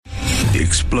The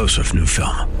explosive new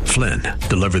film, Flynn,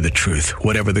 deliver the truth,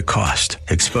 whatever the cost,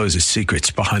 exposes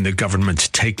secrets behind the government's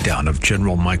takedown of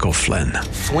General Michael Flynn.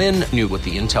 Flynn knew what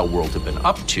the intel world had been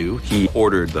up to. He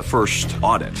ordered the first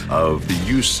audit of the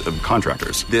use of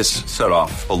contractors. This set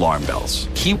off alarm bells.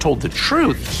 He told the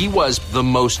truth. He was the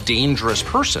most dangerous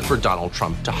person for Donald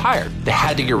Trump to hire. They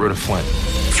had to get rid of Flynn.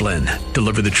 Flynn,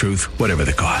 deliver the truth, whatever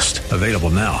the cost. Available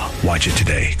now. Watch it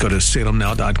today. Go to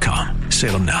salemnow.com.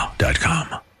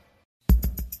 salemnow.com.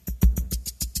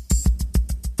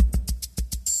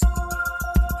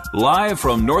 Live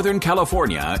from Northern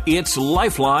California, it's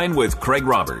Lifeline with Craig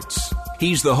Roberts.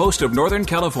 He's the host of Northern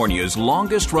California's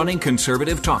longest-running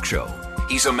conservative talk show.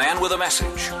 He's a man with a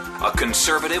message, a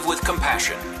conservative with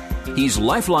compassion. He's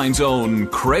Lifeline's own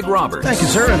Craig Roberts. Thank you,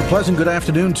 sir, and a pleasant good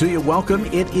afternoon to you. Welcome.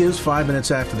 It is 5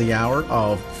 minutes after the hour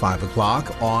of 5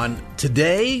 o'clock on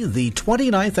today, the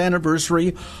 29th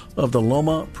anniversary of the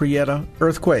Loma Prieta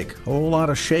earthquake. A whole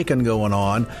lot of shaking going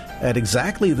on at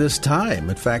exactly this time.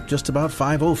 In fact, just about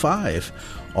 5:05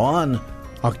 on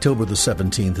October the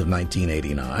 17th of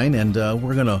 1989, and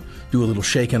we're going to do a little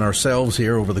shaking ourselves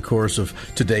here over the course of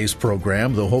today's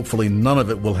program, though hopefully none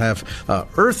of it will have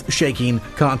earth-shaking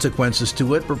consequences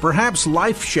to it, but perhaps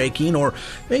life-shaking, or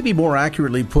maybe more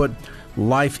accurately put,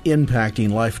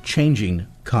 life-impacting, life-changing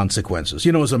consequences.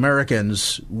 You know, as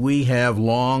Americans, we have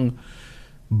long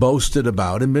boasted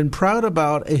about and been proud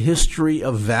about a history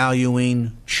of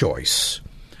valuing choice.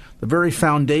 The very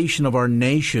foundation of our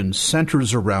nation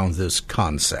centers around this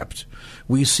concept.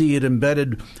 We see it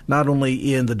embedded not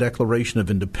only in the Declaration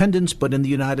of Independence, but in the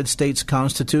United States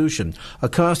Constitution, a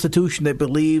Constitution that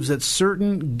believes that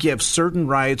certain gifts, certain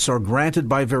rights are granted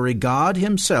by very God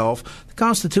himself. The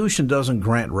Constitution doesn't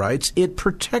grant rights, it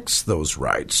protects those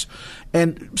rights.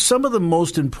 And some of the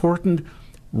most important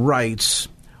rights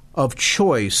of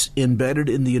choice embedded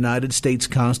in the United States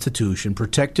Constitution,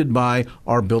 protected by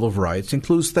our Bill of Rights,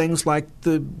 includes things like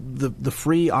the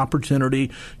free opportunity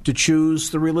to choose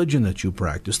the religion that you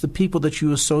practice, the people that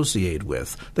you associate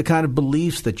with, the kind of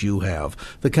beliefs that you have,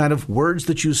 the kind of words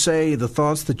that you say, the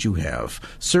thoughts that you have.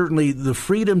 Certainly, the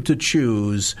freedom to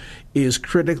choose is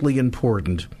critically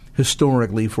important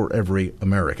historically for every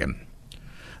American.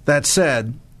 That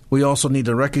said, we also need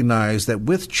to recognize that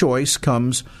with choice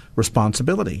comes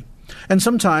responsibility. And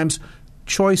sometimes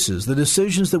choices, the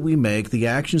decisions that we make, the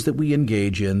actions that we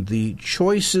engage in, the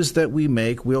choices that we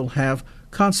make will have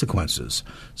consequences.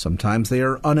 Sometimes they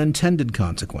are unintended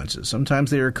consequences.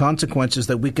 Sometimes they are consequences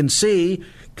that we can see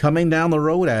coming down the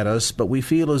road at us, but we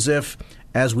feel as if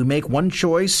as we make one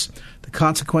choice, the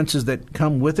consequences that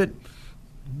come with it,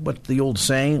 what the old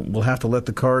saying, we'll have to let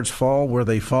the cards fall where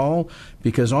they fall,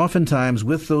 because oftentimes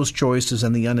with those choices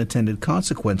and the unintended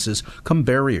consequences come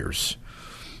barriers.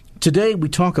 Today we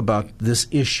talk about this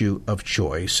issue of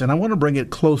choice, and I want to bring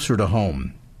it closer to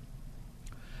home.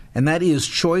 And that is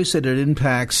choice that it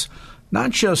impacts not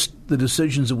just the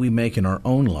decisions that we make in our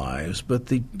own lives, but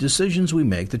the decisions we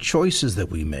make, the choices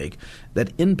that we make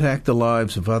that impact the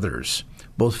lives of others,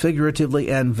 both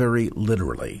figuratively and very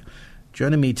literally.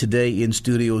 Joining me today in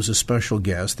studio is a special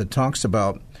guest that talks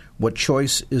about what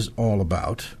choice is all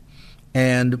about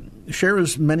and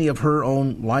shares many of her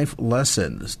own life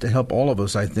lessons to help all of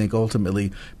us, I think,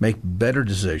 ultimately make better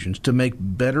decisions, to make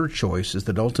better choices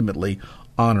that ultimately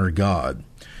honor God.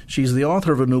 She's the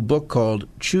author of a new book called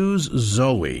Choose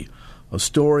Zoe, a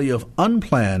story of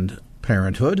unplanned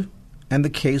parenthood and the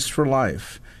case for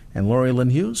life. And Lori Lynn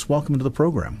Hughes, welcome to the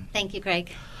program. Thank you,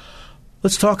 Craig.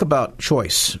 Let's talk about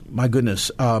choice. My goodness,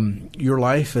 your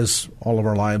life, as all of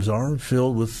our lives are,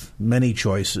 filled with many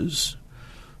choices.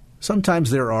 Sometimes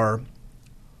there are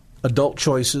adult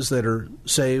choices that are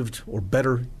saved or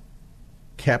better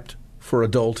kept for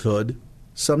adulthood.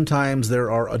 Sometimes there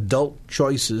are adult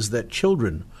choices that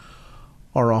children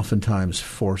are oftentimes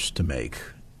forced to make.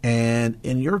 And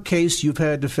in your case, you've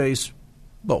had to face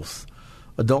both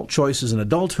adult choices in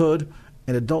adulthood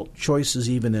and adult choices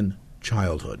even in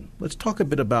childhood. Let's talk a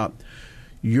bit about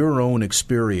your own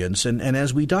experience. And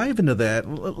as we dive into that,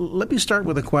 let me start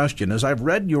with a question. As I've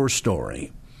read your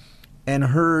story and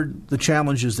heard the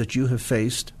challenges that you have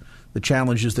faced, the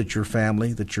challenges that your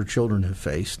family, that your children have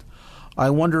faced, I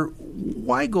wonder,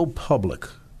 why go public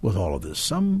with all of this?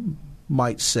 Some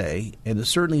might say, and it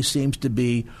certainly seems to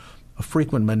be a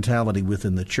frequent mentality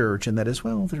within the church, and that is,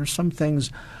 well, there are some things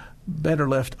better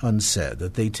left unsaid,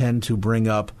 that they tend to bring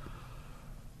up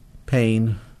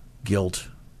pain, guilt,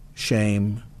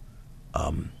 shame,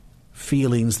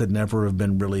 feelings that never have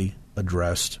been really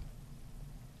addressed.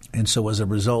 And so as a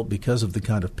result, because of the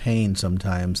kind of pain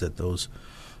sometimes that those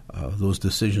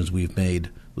decisions we've made,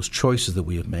 those choices that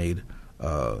we have made,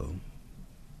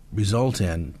 result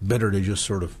in, better to just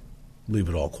sort of leave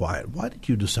it all quiet. Why did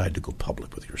you decide to go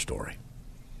public with your story?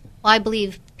 Well, I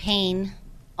believe pain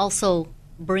also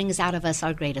brings out of us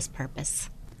our greatest purpose.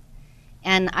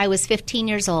 And I was 15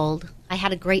 years old. I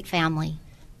had a great family,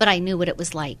 but I knew what it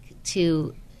was like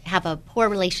to have a poor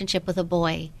relationship with a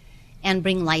boy and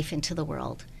bring life into the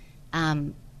world.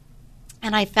 And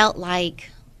I felt like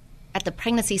at the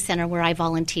pregnancy center where I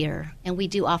volunteer, and we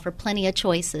do offer plenty of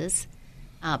choices,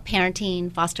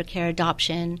 parenting, foster care,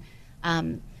 adoption,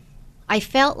 I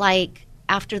felt like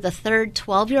after the third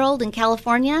 12-year-old in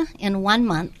California in 1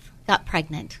 month got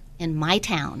pregnant in my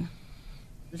town,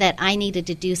 that I needed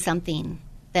to do something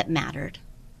that mattered,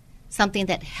 something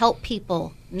that helped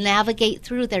people navigate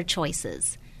through their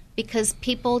choices, because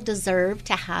people deserve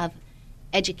to have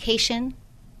education.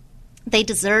 They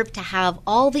deserve to have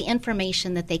all the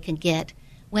information that they can get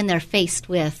when they're faced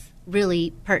with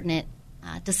really pertinent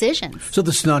decisions. So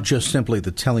this is not just simply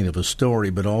the telling of a story,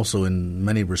 but also in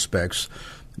many respects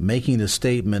making a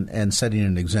statement and setting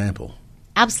an example.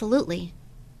 Absolutely.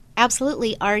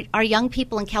 Absolutely. Our young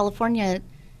people in California,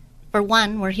 for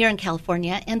one, we're here in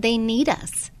California, and they need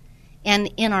us.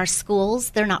 And in our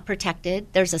schools, they're not protected.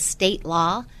 There's a state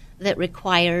law that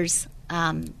requires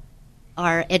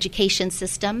our education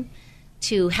system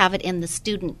to have it in the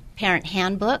student parent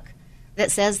handbook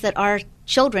that says that our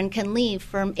children can leave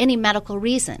for any medical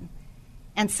reason.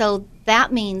 And so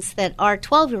that means that our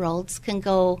 12-year-olds can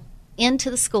go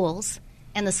into the schools,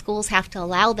 and the schools have to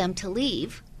allow them to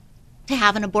leave to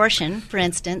have an abortion, for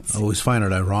instance. I always find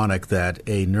it ironic that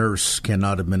a nurse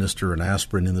cannot administer an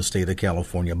aspirin in the state of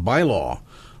California by law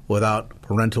without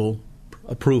parental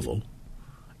approval,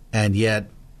 and yet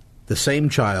the same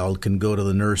child can go to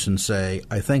the nurse and say,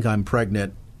 I think I'm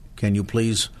pregnant. Can you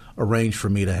please arrange for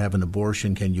me to have an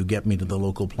abortion? Can you get me to the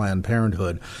local Planned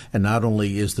Parenthood? And not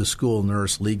only is the school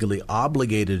nurse legally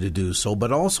obligated to do so,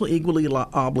 but also equally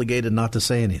obligated not to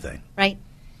say anything. Right.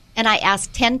 And I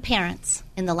asked 10 parents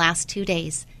in the last 2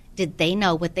 days, did they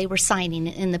know what they were signing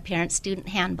in the parent-student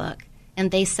handbook?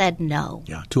 And they said no.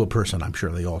 Yeah, to a person, I'm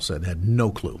sure they all said had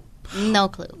no clue. No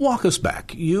clue. Walk us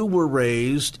back. You were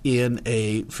raised in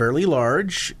a fairly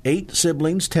large, 8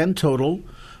 siblings, 10 total,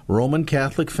 Roman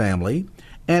Catholic family.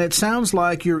 And it sounds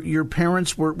like your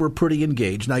parents were pretty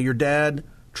engaged. Now, your dad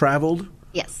traveled?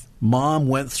 Yes. Mom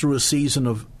went through a season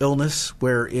of illness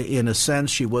where, in a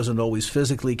sense, she wasn't always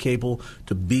physically capable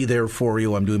to be there for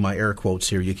you. I'm doing my air quotes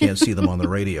here. You can't see them on the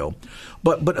radio.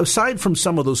 But aside from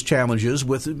some of those challenges,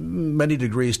 with many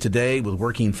degrees today, with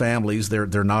working families,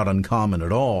 they're not uncommon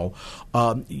at all.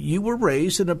 You were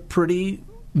raised in a pretty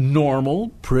normal,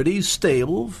 pretty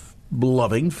stable,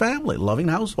 loving family, loving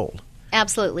household.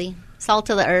 Absolutely. Salt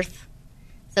of the earth.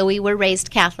 So we were raised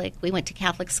Catholic. We went to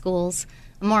Catholic schools.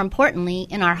 More importantly,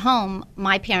 in our home,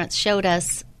 my parents showed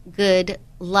us good,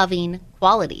 loving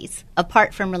qualities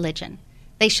apart from religion.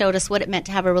 They showed us what it meant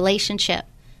to have a relationship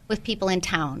with people in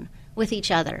town, with each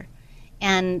other.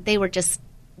 And they were just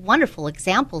wonderful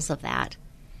examples of that.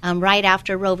 Right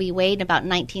after Roe v. Wade, in about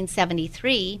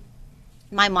 1973,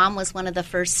 my mom was one of the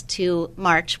first to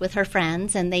march with her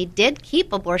friends, and they did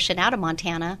keep abortion out of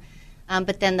Montana,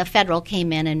 but then the federal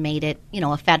came in and made it,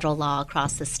 a federal law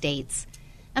across the states.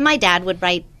 And my dad would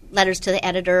write letters to the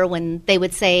editor when they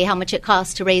would say how much it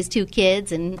cost to raise 2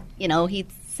 kids. And, he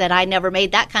said, I never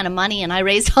made that kind of money, and I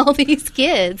raised all these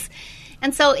kids.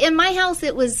 And so in my house,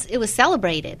 it was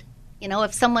celebrated.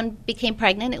 If someone became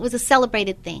pregnant, it was a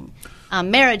celebrated thing.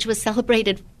 Marriage was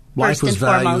celebrated first and foremost.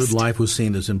 Life was valued. Life was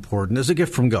seen as important, as a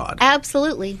gift from God.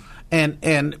 Absolutely.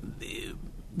 And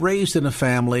raised in a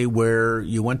family where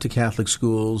you went to Catholic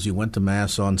schools, you went to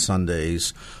Mass on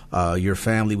Sundays, your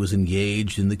family was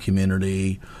engaged in the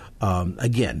community.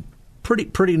 Again,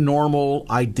 pretty normal,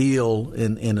 ideal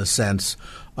in a sense,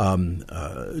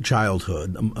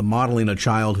 childhood, modeling a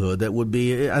childhood that would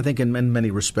be, I think, in many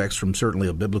respects, from certainly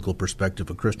a biblical perspective,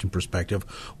 a Christian perspective,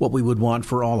 what we would want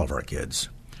for all of our kids.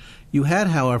 You had,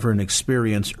 however, an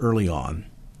experience early on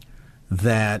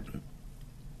that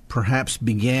perhaps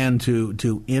began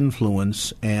to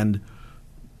influence and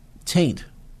taint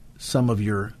some of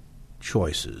your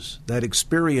choices. That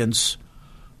experience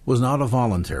was not a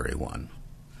voluntary one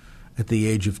at the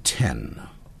age of 10.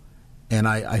 And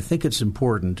I think it's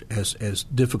important, as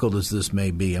difficult as this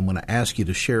may be, I'm going to ask you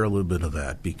to share a little bit of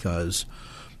that, because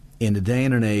in a day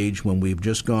and an age when we've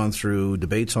just gone through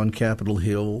debates on Capitol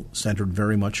Hill centered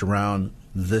very much around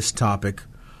this topic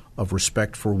of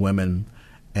respect for women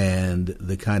and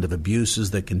the kind of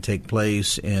abuses that can take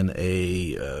place in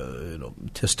a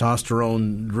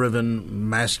testosterone-driven,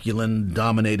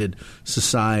 masculine-dominated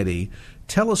society.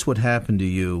 Tell us what happened to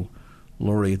you,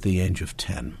 Lori, at the age of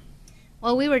 10.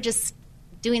 Well, we were just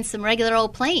doing some regular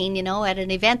old playing, at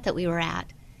an event that we were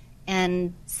at.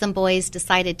 And some boys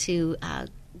decided to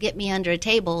get me under a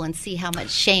table and see how much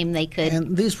shame they could.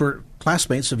 And these were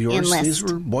classmates of yours? Enlist. These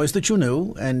were boys that you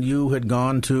knew, and you had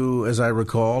gone to, as I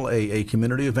recall, a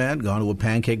community event, gone to a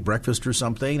pancake breakfast or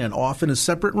something, and off in a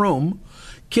separate room,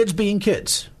 kids being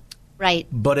kids. Right.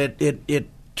 But it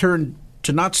turned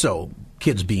to not so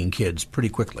kids being kids pretty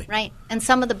quickly. Right. And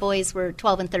some of the boys were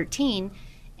 12 and 13,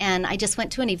 and I just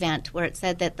went to an event where it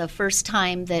said that the first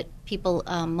time that people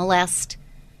molest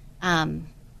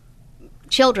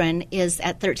children is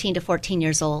at 13 to 14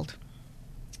 years old.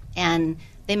 And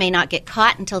they may not get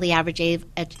caught until the average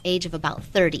age of about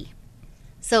 30.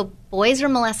 So boys are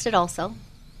molested also.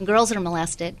 Girls are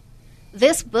molested.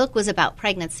 This book was about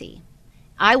pregnancy.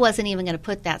 I wasn't even going to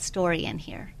put that story in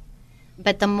here.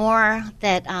 But the more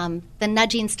that the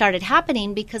nudging started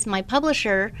happening, because my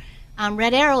publisher,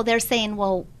 Red Arrow, they're saying,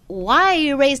 well, why are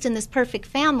you raised in this perfect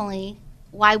family?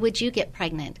 Why would you get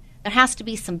pregnant? There has to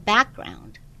be some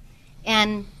background.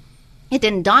 And it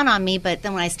didn't dawn on me, but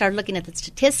then when I started looking at the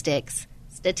statistics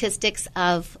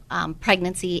of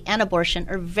pregnancy and abortion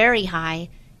are very high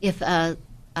if a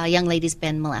young lady's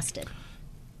been molested.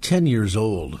 10 years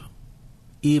old,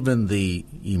 even the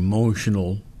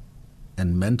emotional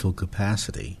and mental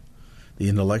capacity, the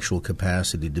intellectual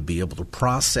capacity to be able to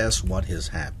process what has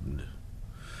happened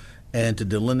and to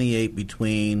delineate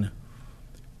between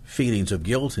feelings of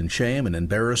guilt and shame and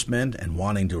embarrassment and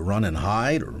wanting to run and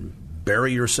hide or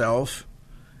bury yourself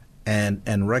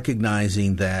and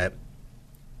recognizing that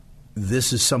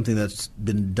this is something that's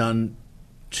been done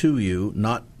to you,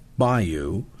 not by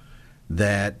you,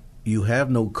 that you have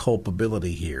no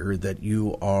culpability here, that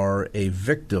you are a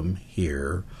victim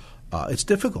here. It's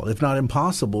difficult, if not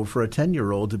impossible, for a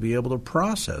 10-year-old to be able to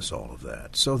process all of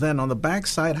that. So then on the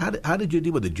backside, how did you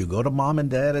deal with it? Did you go to mom and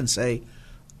dad and say,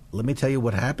 let me tell you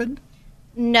what happened?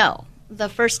 No. The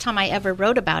first time I ever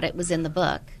wrote about it was in the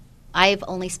book. I've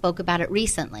only spoke about it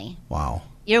recently. Wow.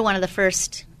 You're one of the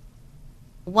first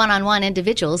one-on-one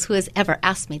individuals who has ever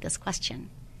asked me this question.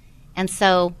 And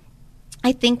so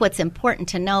I think what's important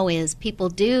to know is people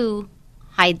do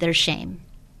hide their shame.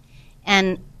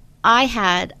 And I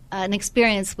had an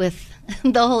experience with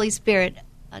the Holy Spirit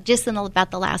just in about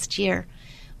the last year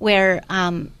where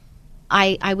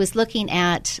I was looking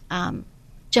at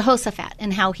Jehoshaphat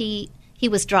and how he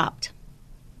was dropped,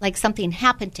 like something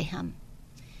happened to him.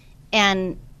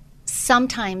 And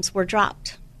sometimes we're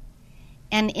dropped.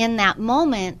 And in that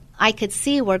moment, I could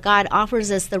see where God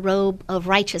offers us the robe of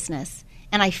righteousness.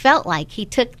 And I felt like he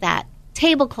took that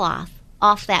tablecloth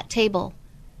off that table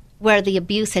where the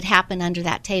abuse had happened under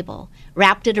that table,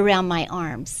 wrapped it around my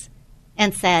arms,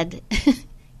 and said,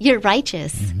 you're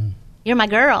righteous. Mm-hmm. You're my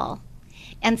girl.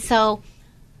 And so,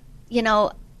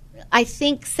 I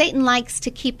think Satan likes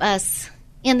to keep us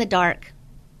in the dark,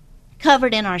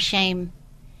 covered in our shame.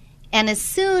 And as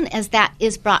soon as that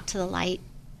is brought to the light,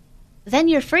 then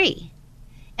you're free.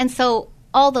 And so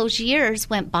all those years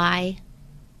went by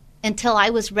until I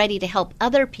was ready to help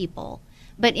other people.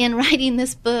 But in writing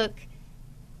this book,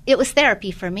 it was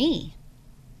therapy for me.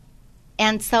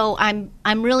 And so I'm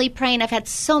really praying. I've had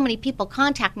so many people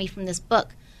contact me from this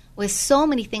book with so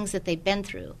many things that they've been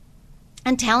through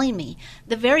and telling me.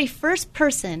 The very first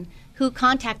person who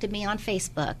contacted me on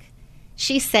Facebook,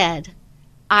 she said,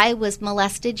 I was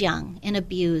molested young and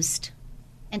abused.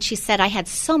 And she said, I had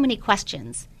so many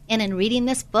questions. And in reading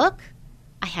this book,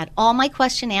 I had all my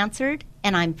questions answered,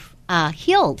 and I'm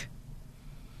healed.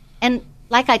 And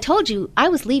like I told you, I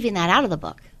was leaving that out of the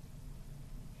book.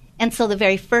 And so the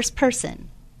very first person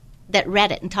that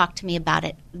read it and talked to me about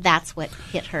it, that's what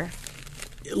hit her.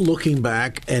 Looking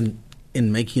back and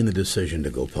in making the decision to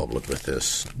go public with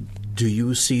this, do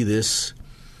you see this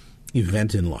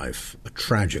event in life, a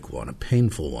tragic one, a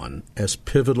painful one, as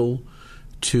pivotal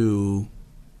to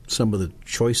some of the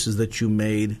choices that you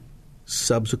made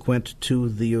subsequent to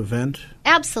the event?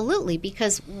 Absolutely,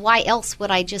 because why else would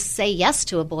I just say yes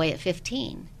to a boy at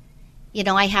 15?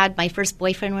 I had my first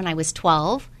boyfriend when I was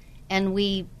 12, and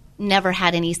we never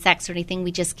had any sex or anything.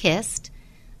 We just kissed.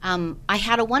 I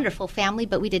had a wonderful family,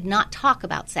 but we did not talk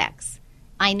about sex.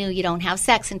 I knew you don't have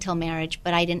sex until marriage,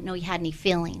 but I didn't know you had any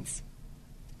feelings.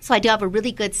 So I do have a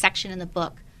really good section in the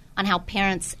book on how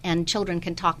parents and children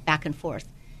can talk back and forth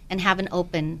and have an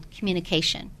open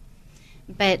communication.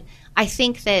 But I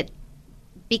think that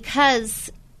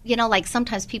because, like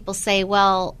sometimes people say,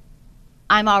 well,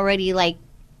 I'm already like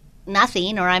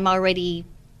nothing, or I'm already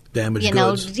damaged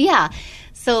goods. Yeah.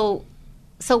 So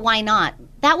why not?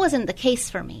 That wasn't the case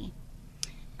for me.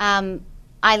 I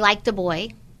liked a boy.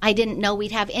 I didn't know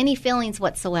we'd have any feelings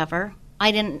whatsoever.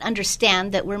 I didn't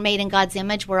understand that we're made in God's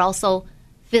image. We're also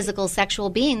physical, sexual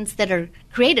beings that are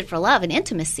created for love and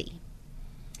intimacy.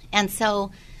 And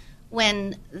so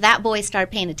when that boy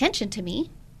started paying attention to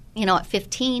me, at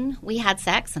 15, we had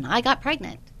sex and I got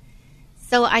pregnant.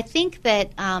 So I think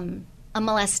that a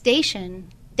molestation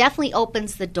definitely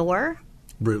opens the door.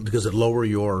 Because it lower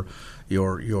your I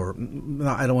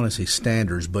don't want to say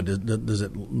standards, but does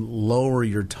it lower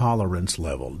your tolerance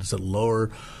level? Does it lower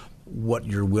what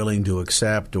you're willing to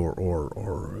accept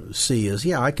or see as,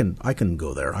 I can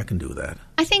go there, I can do that?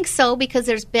 I think so, because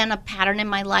there's been a pattern in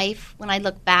my life when I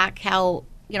look back how,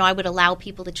 I would allow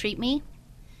people to treat me.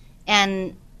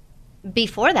 And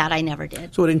before that, I never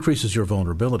did. So it increases your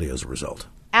vulnerability as a result.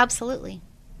 Absolutely.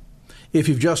 If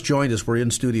you've just joined us, we're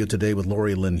in studio today with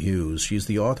Lori Lynn Hughes. She's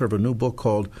the author of a new book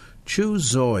called Choose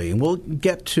Zoe. And we'll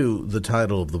get to the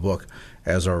title of the book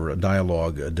as our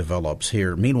dialogue develops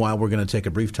here. Meanwhile, we're going to take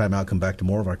a brief time out, come back to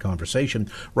more of our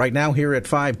conversation. Right now here at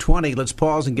 5:20, let's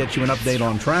pause and get you an update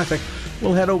on traffic.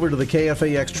 We'll head over to the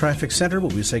KFAX Traffic Center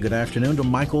where we say good afternoon to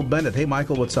Michael Bennett. Hey,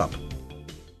 Michael, what's up?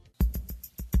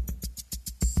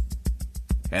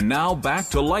 And now back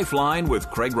to Lifeline with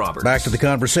Craig Roberts. Back to the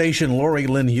conversation. Lori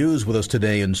Lynn Hughes with us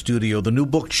today in studio. The new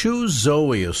book, Choose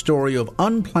Zoe, a story of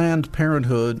unplanned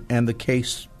parenthood and the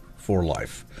case for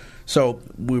life. So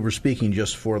we were speaking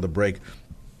just for the break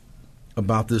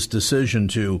about this decision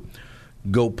to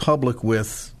go public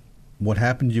with what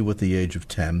happened to you at the age of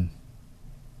 10,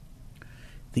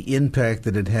 the impact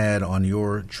that it had on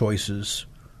your choices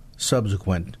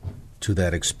subsequent to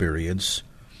that experience.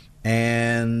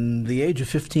 And the age of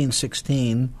 15,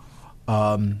 16,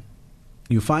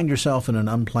 you find yourself in an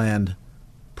unplanned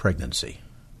pregnancy.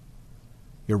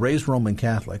 You're raised Roman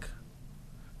Catholic.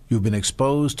 You've been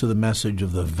exposed to the message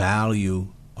of the value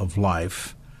of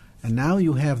life. And now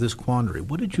you have this quandary.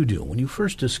 What did you do when you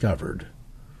first discovered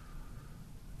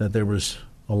that there was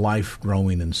a life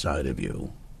growing inside of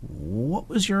you? What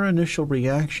was your initial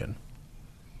reaction?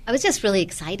 I was just really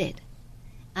excited.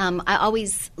 I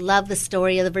always loved the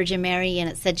story of the Virgin Mary, and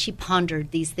it said she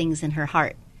pondered these things in her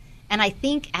heart. And I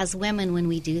think as women, when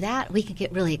we do that, we can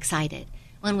get really excited.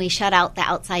 When we shut out the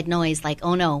outside noise, like,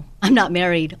 oh no, I'm not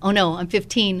married. Oh no, I'm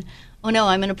 15. Oh no,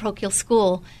 I'm in a parochial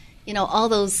school. All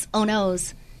those oh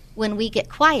no's. When we get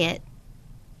quiet,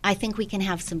 I think we can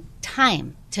have some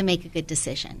time to make a good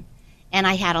decision. And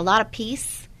I had a lot of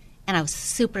peace, and I was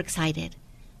super excited.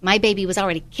 My baby was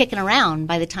already kicking around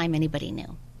by the time anybody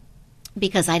knew,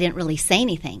 because I didn't really say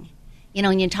anything.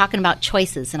 And you're talking about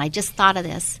choices, and I just thought of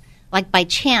this. Like, by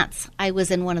chance, I was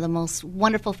in one of the most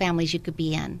wonderful families you could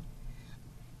be in.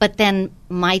 But then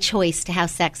my choice to have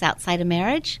sex outside of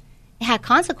marriage, it had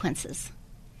consequences.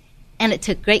 And it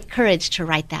took great courage to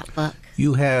write that book.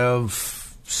 You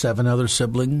have 7 other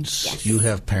siblings. Yes. You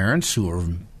have parents who are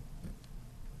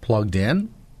plugged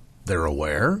in. They're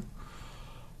aware.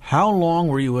 How long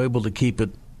were you able to keep it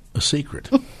a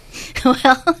secret?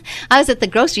 Well, I was at the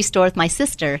grocery store with my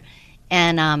sister,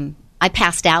 and I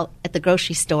passed out at the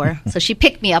grocery store. So she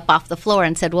picked me up off the floor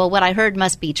and said, well, what I heard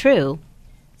must be true.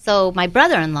 So my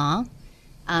brother-in-law,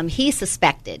 he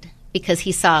suspected because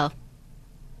he saw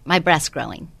my breast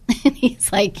growing.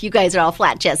 He's like, you guys are all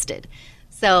flat-chested.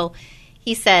 So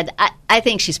he said, I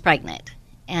think she's pregnant.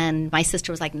 And my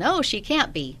sister was like, no, she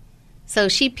can't be. So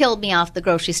she peeled me off the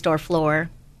grocery store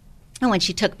floor. And when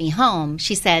she took me home,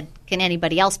 she said, can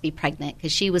anybody else be pregnant?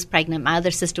 Because she was pregnant, my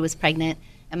other sister was pregnant,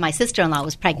 and my sister-in-law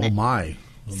was pregnant. Oh, my.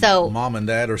 So Mom and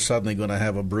Dad are suddenly going to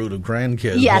have a brood of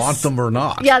grandkids, yes. Want them or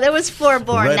not. Yeah, there was 4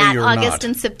 born Ready that or August not.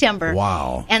 and September.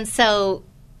 Wow. And so,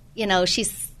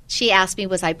 she asked me,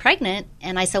 was I pregnant?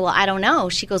 And I said, well, I don't know.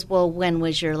 She goes, well, when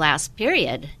was your last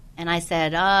period? And I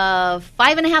said,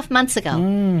 5.5 months ago.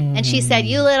 Mm-hmm. And she said,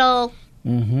 you little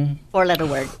 4-letter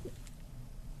word.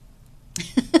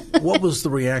 What was the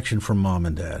reaction from Mom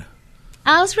and Dad? It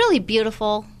was really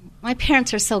beautiful. My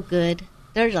parents are so good.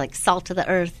 They're like salt of the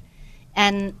earth.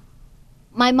 And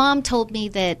my mom told me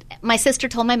that, my sister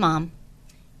told my mom,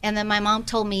 and then my mom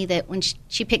told me that when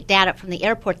she picked Dad up from the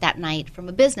airport that night from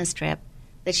a business trip,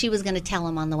 that she was going to tell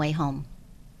him on the way home.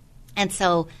 And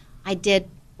so I did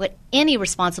what any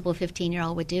responsible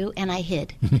 15-year-old would do, and I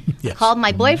hid. Yes. Called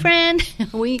my boyfriend.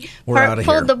 We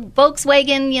pulled the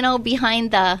Volkswagen,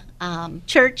 behind the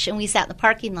church, and we sat in the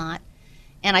parking lot.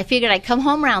 And I figured I'd come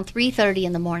home around 3:30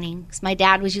 in the morning, because my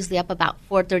dad was usually up about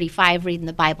 4:35 reading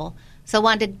the Bible. So I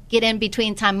wanted to get in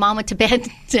between time Mom went to bed,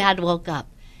 Dad woke up.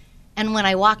 And when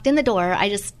I walked in the door, I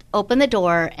just opened the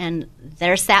door, and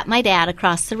there sat my dad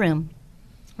across the room,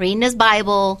 reading his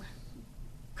Bible,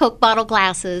 Coke bottle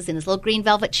glasses, in his little green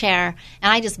velvet chair,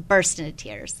 and I just burst into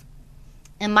tears.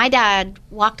 And my dad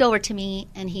walked over to me,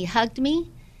 and he hugged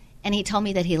me, and he told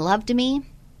me that he loved me,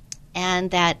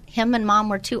 and that him and Mom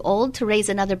were too old to raise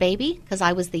another baby because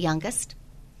I was the youngest,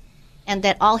 and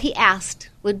that all he asked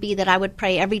would be that I would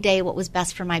pray every day what was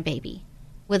best for my baby,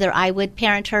 whether I would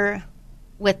parent her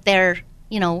with their,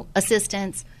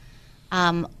 assistance,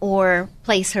 or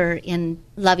place her in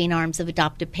loving arms of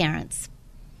adoptive parents.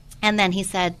 And then he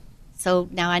said, so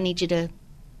now I need you to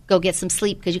go get some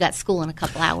sleep because you got school in a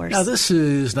couple hours. Now, this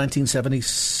is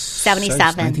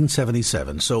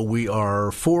 1977. So we are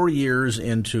 4 years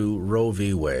into Roe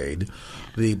v. Wade.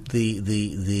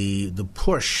 The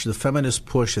push, the feminist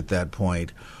push at that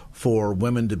point for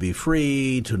women to be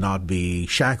free, to not be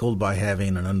shackled by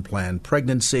having an unplanned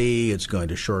pregnancy. It's going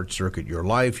to short-circuit your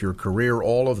life, your career,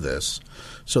 all of this.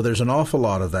 So there's an awful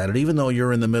lot of that. And even though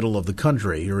you're in the middle of the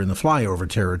country, you're in the flyover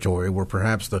territory where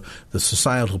perhaps the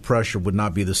societal pressure would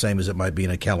not be the same as it might be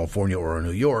in a California or a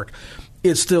New York,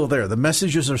 it's still there. The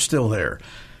messages are still there.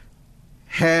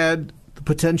 Had the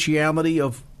potentiality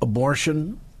of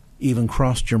abortion even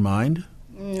crossed your mind?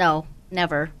 No,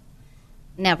 never.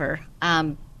 Never.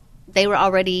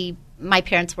 My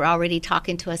parents were already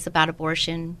talking to us about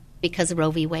abortion because of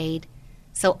Roe v. Wade.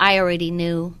 So I already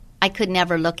knew. I could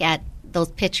never look at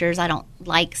those pictures. I don't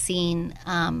like seeing,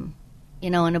 an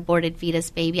aborted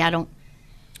fetus baby. I don't.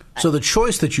 So the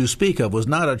choice that you speak of was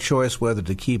not a choice whether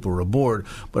to keep or abort,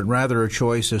 but rather a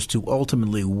choice as to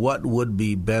ultimately what would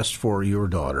be best for your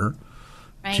daughter,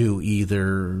 right, to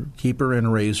either keep her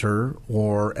and raise her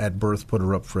or at birth put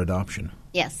her up for adoption.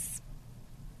 Yes.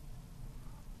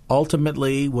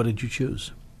 Ultimately, what did you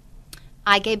choose?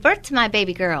 I gave birth to my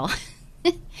baby girl,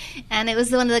 and it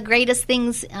was one of the greatest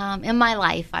things in my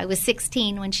life. I was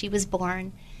 16 when she was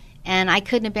born, and I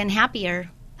couldn't have been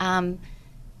happier. It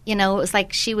was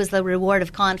like she was the reward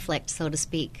of conflict, so to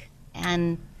speak.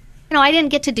 And, I didn't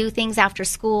get to do things after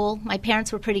school. My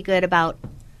parents were pretty good about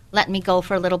letting me go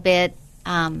for a little bit,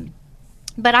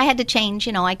 but I had to change.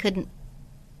 I couldn't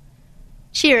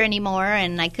cheer anymore,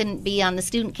 and I couldn't be on the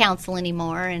student council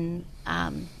anymore, and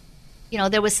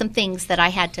there was some things that I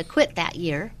had to quit that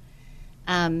year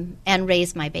and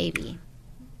raise my baby.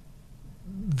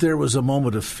 There was a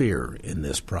moment of fear in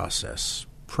this process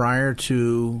prior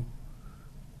to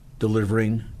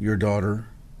delivering your daughter,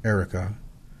 Erica.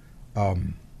 Tell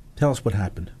us what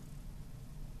happened.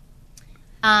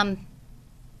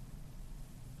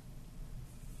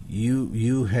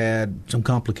 You had some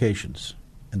complications,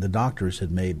 and the doctors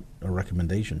had made a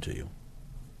recommendation to you.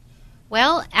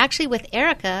 Well, actually with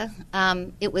Erica,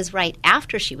 it was right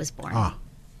after she was born.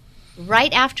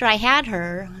 Right after I had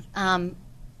her,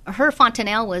 her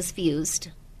fontanelle was fused.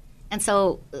 And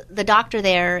so the doctor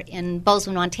there in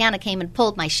Bozeman, Montana came and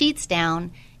pulled my sheets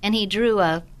down, and he drew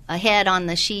a head on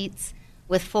the sheets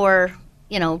with 4,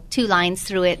 2 lines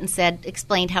through it and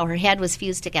explained how her head was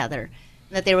fused together,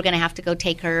 and that they were going to have to go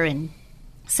take her and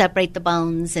separate the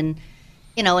bones. And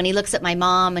and he looks at my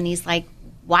mom and he's like,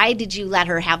 why did you let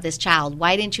her have this child?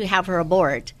 Why didn't you have her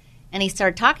abort? And he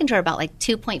started talking to her about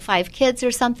 2.5 kids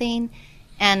or something.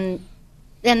 And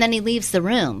then he leaves the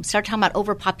room, started talking about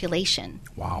overpopulation.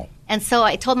 Wow. And so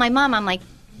I told my mom, I'm like,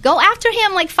 go after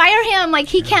him, fire him,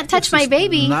 he can't touch my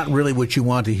baby. Not really what you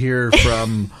want to hear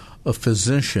from a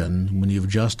physician when you've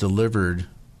just delivered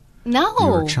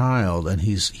your child, and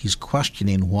he's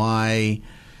questioning why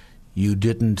you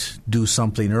didn't do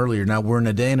something earlier. Now, we're in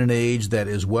a day and an age that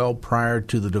is well prior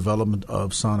to the development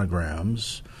of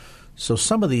sonograms, so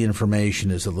some of the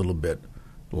information is a little bit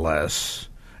less.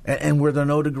 And were there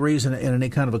no degrees in any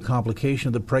kind of a complication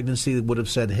of the pregnancy that would have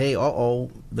said, hey,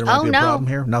 there might be a problem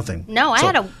here? Nothing. No, I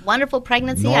had a wonderful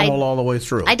pregnancy. Normal all the way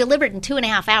through. I delivered in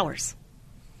 2.5 hours.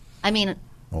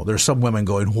 There's some women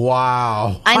going,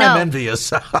 wow, I know. I'm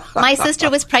envious. My sister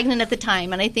was pregnant at the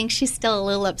time, and I think she's still a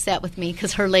little upset with me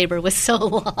because her labor was so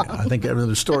long. I think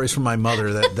there's stories from my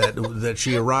mother that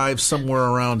she arrived somewhere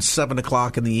around 7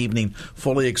 o'clock in the evening,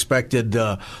 fully expected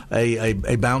a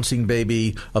bouncing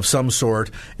baby of some sort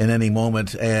in any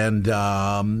moment, and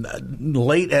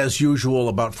late as usual,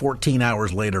 about 14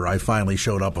 hours later, I finally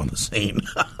showed up on the scene.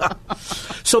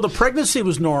 So the pregnancy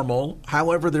was normal.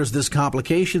 However, there's this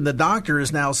complication. The doctor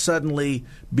is now suddenly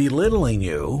belittling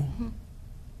you.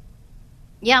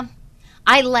 Yeah.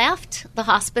 I left the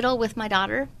hospital with my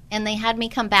daughter, and they had me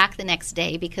come back the next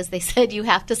day because they said, you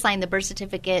have to sign the birth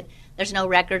certificate. There's no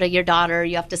record of your daughter.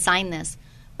 You have to sign this.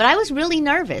 But I was really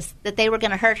nervous that they were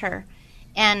going to hurt her.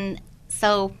 And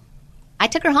so I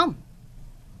took her home.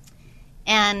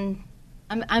 And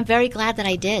I'm very glad that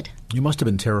I did. You must have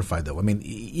been terrified, though.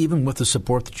 Even with the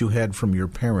support that you had from your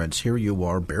parents, here you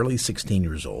are, barely 16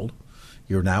 years old.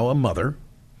 You're now a mother.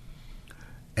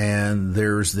 And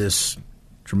there's this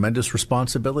tremendous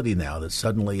responsibility now that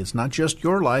suddenly it's not just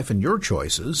your life and your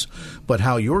choices, but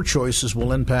how your choices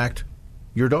will impact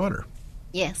your daughter.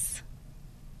 Yes.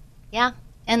 Yeah,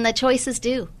 and the choices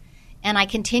do. And I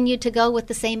continued to go with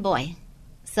the same boy.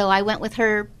 So I went with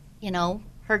her,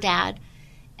 her dad.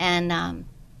 And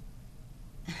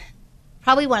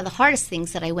probably one of the hardest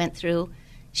things that I went through,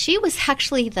 she was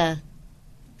actually the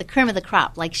cream of the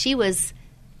crop. Like, she was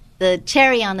the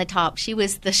cherry on the top. She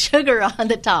was the sugar on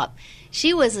the top.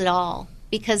 She was it all,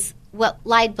 because what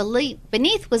lied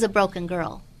beneath was a broken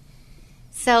girl.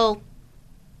 So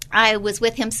I was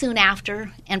with him soon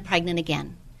after and pregnant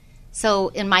again. So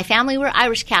in my family, we're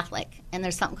Irish Catholic, and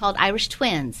there's something called Irish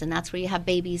twins, and that's where you have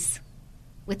babies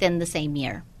within the same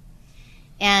year.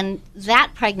 And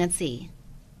that pregnancy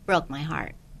broke my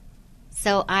heart.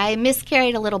 So I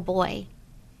miscarried a little boy,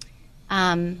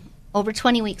 over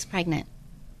 20 weeks pregnant.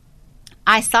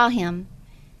 I saw him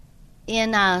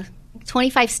in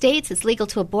 25 states. It's legal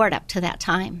to abort up to that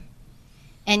time.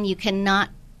 And you cannot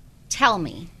tell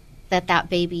me that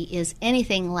baby is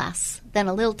anything less than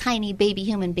a little tiny baby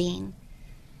human being.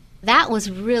 That was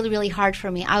really, really hard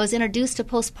for me. I was introduced to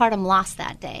postpartum loss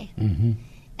that day. Mm-hmm.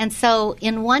 And so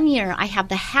in 1 year, I have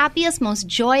the happiest, most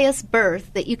joyous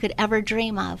birth that you could ever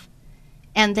dream of.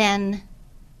 And then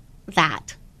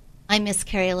that. I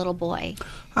miscarry a little boy.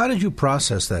 How did you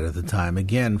process that at the time?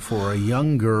 Again, for a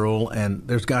young girl, and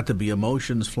there's got to be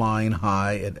emotions flying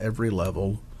high at every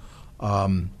level.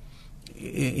 In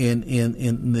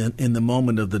the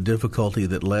moment of the difficulty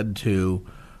that led to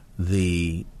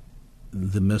the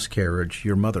miscarriage,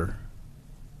 your mother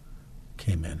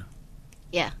came in.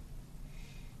 Yeah.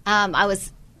 I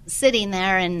was sitting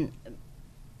there, and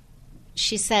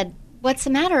she said, "What's the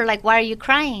matter? Like, why are you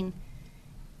crying?"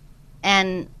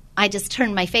 And I just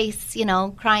turned my face,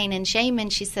 crying in shame,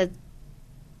 and she said,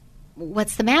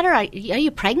 "What's the matter? Are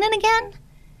you pregnant again?"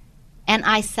 And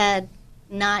I said,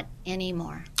 "Not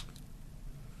anymore."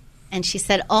 And she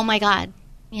said, "Oh, my God,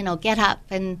 get up."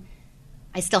 And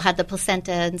I still had the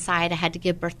placenta inside. I had to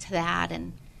give birth to that.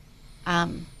 And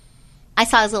I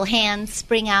saw his little hands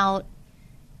spring out,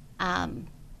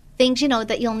 things,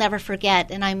 that you'll never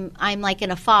forget. And I'm like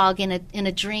in a fog, in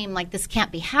a dream, like this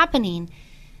can't be happening.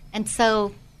 And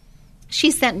so she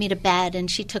sent me to bed,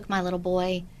 and she took my little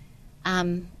boy.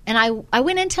 And I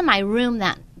went into my room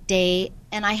that day,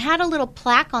 and I had a little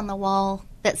plaque on the wall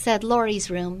that said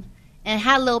Lori's room, and it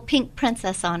had a little pink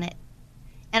princess on it.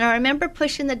 And I remember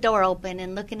pushing the door open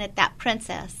and looking at that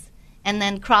princess, and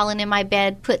then crawling in my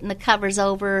bed, putting the covers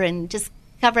over, and just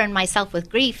covering myself with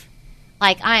grief,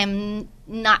 like I am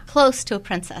not close to a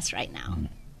princess right now.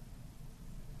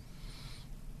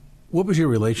 What was your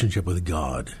relationship with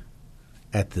God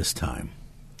at this time?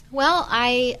 Well,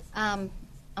 I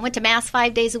went to Mass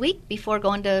 5 days a week before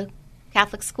going to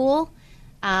Catholic school.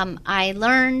 I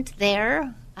learned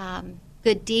there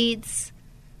good deeds,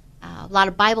 a lot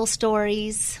of Bible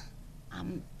stories.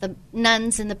 The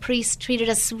nuns and the priests treated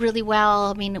us really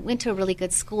well. I mean, went to a really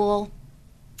good school.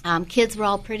 Kids were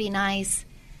all pretty nice.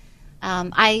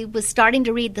 I was starting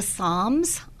to read the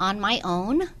Psalms on my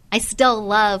own. I still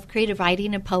love creative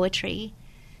writing and poetry.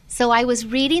 So I was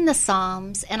reading the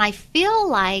Psalms, and I feel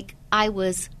like I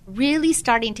was really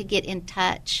starting to get in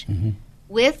touch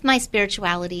with my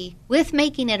spirituality, with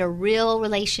making it a real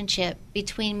relationship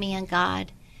between me and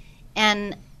God.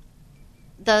 And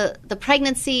the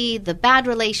pregnancy, the bad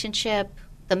relationship,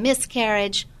 the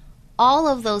miscarriage, all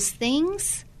of those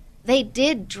things, they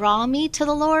did draw me to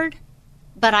the Lord,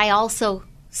 but I also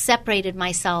separated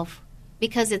myself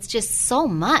because it's just so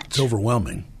much. It's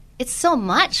overwhelming. It's so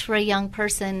much for a young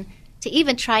person to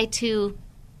even try to,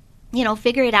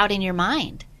 figure it out in your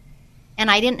mind. And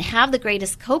I didn't have the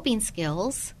greatest coping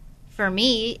skills. For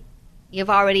me, you've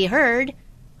already heard,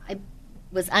 I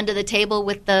was under the table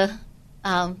with the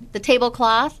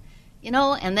tablecloth,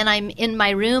 and then I'm in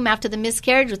my room after the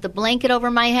miscarriage with the blanket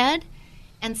over my head.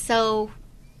 And so,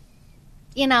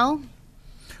 stick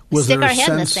our head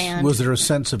in the sand. Was there a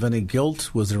sense of any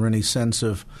guilt? Was there any sense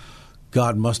of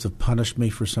God must have punished me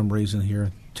for some reason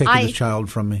here, taking the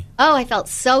child from me? Oh, I felt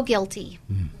so guilty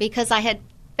because I had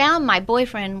found my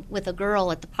boyfriend with a girl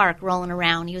at the park rolling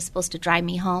around. He was supposed to drive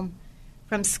me home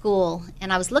from school,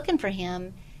 and I was looking for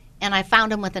him, and I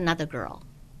found him with another girl.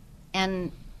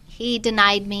 And he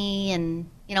denied me, and,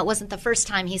 it wasn't the first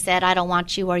time he said, "I don't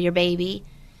want you or your baby."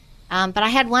 But I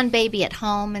had one baby at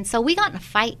home, and so we got in a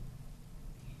fight.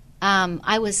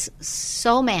 I was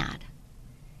so mad.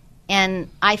 And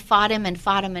I fought him and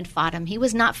fought him and fought him. He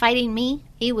was not fighting me.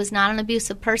 He was not an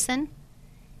abusive person.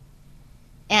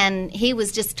 And he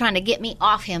was just trying to get me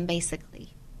off him,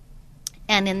 basically.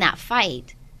 And in that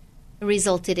fight,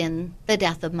 resulted in the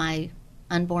death of my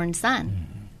unborn son.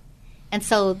 And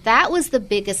so that was the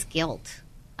biggest guilt.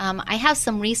 I have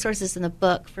some resources in the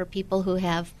book for people who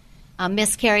have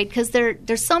miscarried, because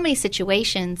there's so many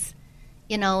situations,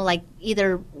 like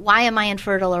either why am I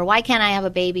infertile, or why can't I have a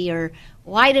baby, or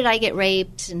why did I get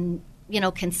raped and,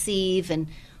 conceive, and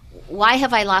why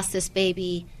have I lost this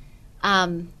baby?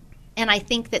 And I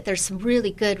think that there's some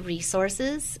really good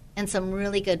resources and some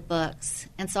really good books.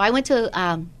 And so I went to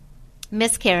a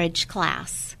miscarriage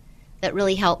class that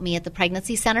really helped me at the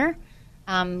pregnancy center.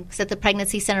 Because at the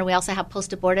pregnancy center, we also have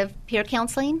post-abortive peer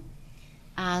counseling.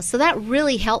 So that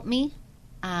really helped me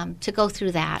to go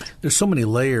through that. There's so many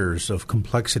layers of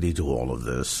complexity to all of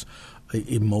this,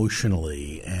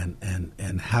 emotionally,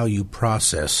 and how you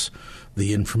process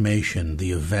the information,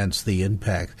 the events, the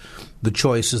impact, the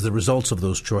choices, the results of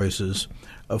those choices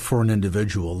for an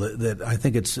individual. That I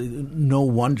think it's no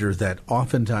wonder that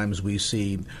oftentimes we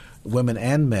see women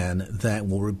and men that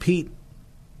will repeat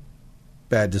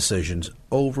bad decisions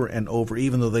over and over,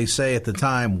 even though they say at the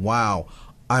time, wow,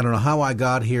 I don't know how I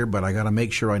got here, but I got to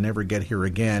make sure I never get here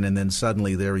again. And then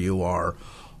suddenly there you are,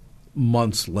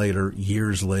 months later,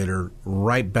 years later,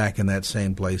 right back in that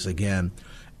same place again.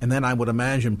 And then I would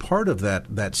imagine part of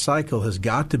that cycle has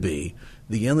got to be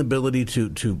the inability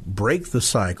to break the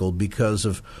cycle because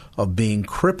of being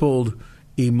crippled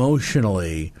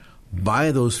emotionally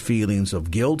by those feelings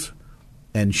of guilt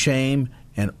and shame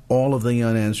and all of the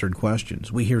unanswered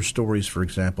questions. We hear stories, for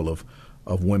example,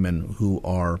 of women who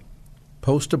are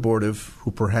post-abortive,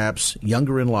 who perhaps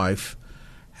younger in life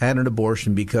had an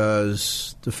abortion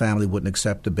because the family wouldn't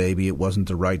accept the baby. It wasn't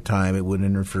the right time. It would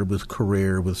interfere with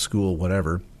career, with school,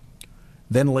 whatever.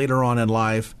 Then later on in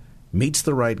life, meets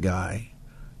the right guy,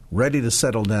 ready to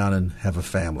settle down and have a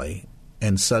family,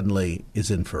 and suddenly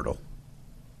is infertile.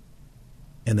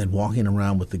 And then walking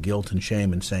around with the guilt and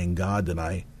shame and saying, God, did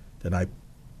I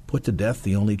put to death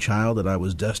the only child that I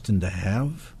was destined to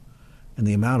have? And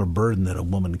the amount of burden that a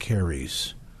woman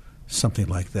carries, something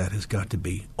like that has got to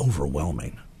be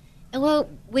overwhelming. Well,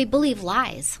 we believe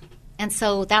lies. And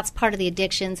so that's part of the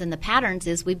addictions and the patterns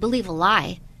is we believe a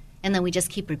lie, and then we just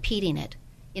keep repeating it.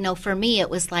 For me, it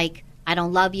was like, I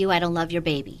don't love you, I don't love your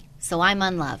baby. So I'm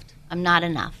unloved. I'm not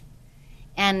enough.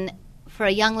 And for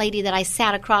a young lady that I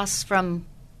sat across from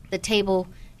the table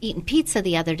eating pizza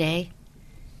the other day,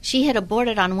 she had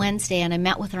aborted on Wednesday, and I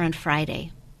met with her on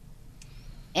Friday.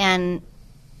 And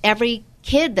every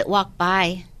kid that walked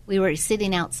by, we were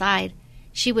sitting outside,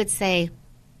 she would say,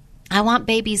 I want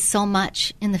babies so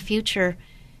much in the future.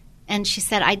 And she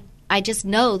said, I just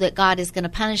know that God is going to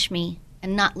punish me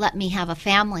and not let me have a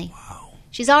family. Wow.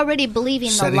 She's already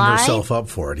believing Setting the lie. Setting herself up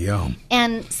for it, yeah.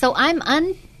 And so I'm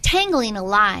untangling a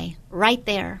lie right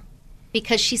there,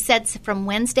 because she said from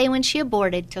Wednesday when she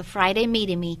aborted to Friday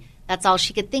meeting me, that's all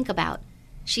she could think about.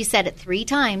 She said it 3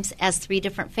 times as 3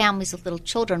 different families with little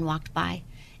children walked by.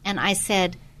 And I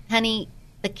said, honey,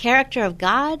 the character of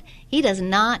God, he does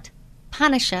not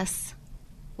punish us.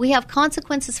 We have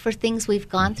consequences for things we've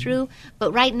gone through,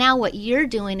 but right now what you're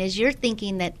doing is you're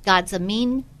thinking that God's a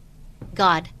mean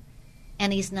God,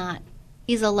 and he's not.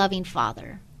 He's a loving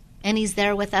Father, and he's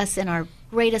there with us in our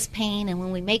greatest pain and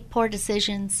when we make poor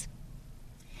decisions.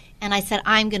 And I said,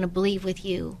 I'm going to believe with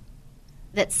you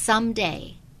that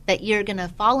someday that you're going to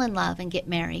fall in love and get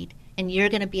married, and you're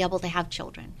going to be able to have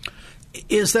children.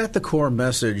 Is that the core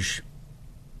message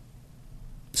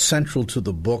central to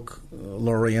the book,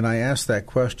 Lori? And I ask that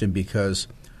question because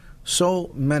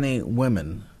so many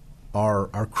women are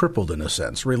crippled in a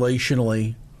sense,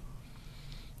 relationally,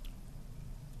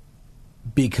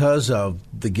 because of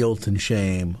the guilt and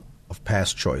shame of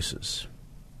past choices.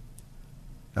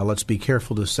 Now, let's be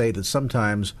careful to say that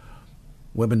sometimes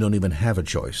women don't even have a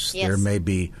choice. Yes. There may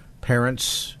be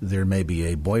parents, there may be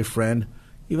a boyfriend,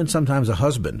 even sometimes a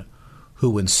husband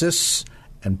who insists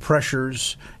and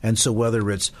pressures. And so whether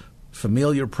it's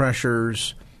familiar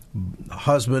pressures,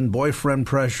 husband, boyfriend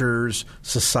pressures,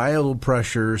 societal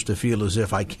pressures to feel as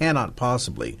if I cannot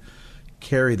possibly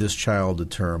carry this child to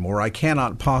term, or I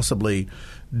cannot possibly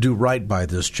do right by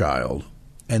this child,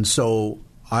 and so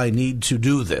I need to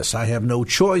do this. I have no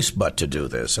choice but to do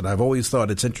this. And I've always thought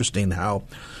it's interesting how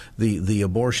the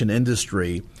abortion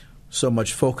industry so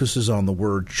much focuses on the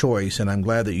word choice, and I'm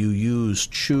glad that you use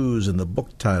choose in the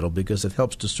book title because it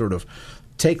helps to sort of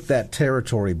take that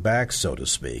territory back, so to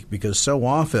speak, because so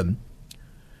often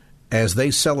as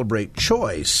they celebrate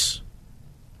choice,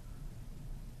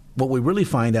 what we really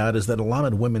find out is that a lot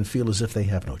of women feel as if they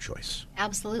have no choice.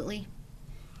 Absolutely.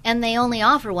 And they only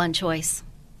offer one choice.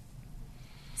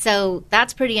 So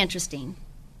that's pretty interesting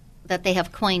that they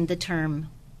have coined the term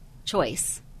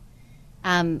choice.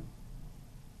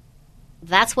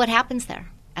 that's what happens there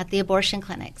at the abortion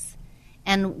clinics.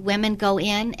 And women go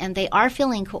in and they are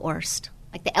feeling coerced.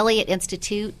 Like the Elliott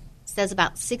Institute says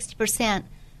about 60%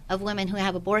 of women who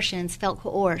have abortions felt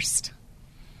coerced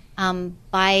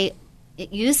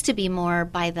it used to be more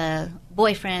by the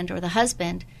boyfriend or the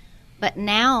husband, but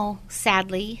now,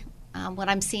 sadly, what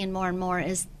I'm seeing more and more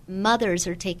is mothers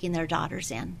are taking their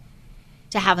daughters in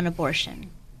to have an abortion,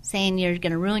 saying you're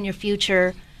going to ruin your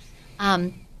future.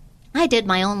 I did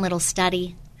my own little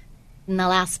study in the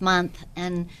last month,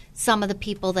 and some of the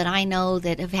people that I know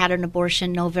that have had an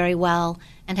abortion know very well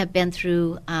and have been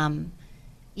through,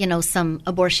 some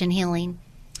abortion healing.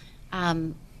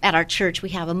 At our church, we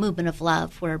have a movement of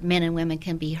love where men and women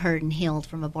can be heard and healed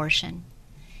from abortion.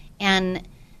 And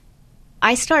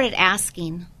I started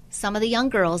asking some of the young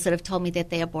girls that have told me that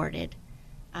they aborted.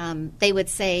 They would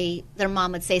say, their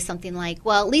mom would say something like,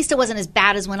 well, at least it wasn't as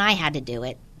bad as when I had to do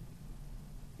it.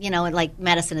 Like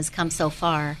medicine has come so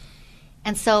far.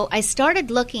 And so I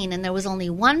started looking, and there was only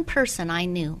one person I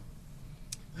knew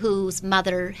whose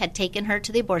mother had taken her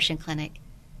to the abortion clinic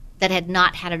that had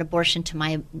not had an abortion to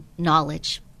my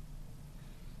knowledge.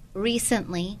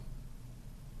 Recently,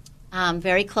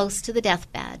 very close to the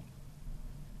deathbed,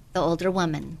 the older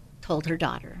woman told her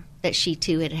daughter that she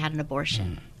too had had an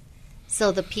abortion.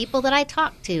 So the people that I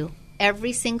talked to,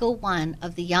 every single one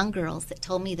of the young girls that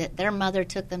told me that their mother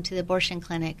took them to the abortion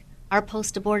clinic are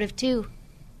post-abortive too.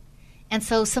 And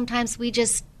so sometimes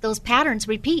those patterns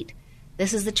repeat.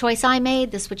 This is the choice I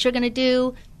made, this is what you're going to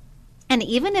do. And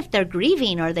even if they're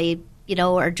grieving or they,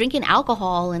 are drinking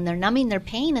alcohol and they're numbing their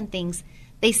pain and things,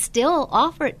 they still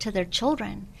offer it to their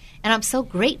children. And I'm so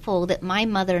grateful that my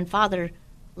mother and father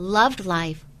loved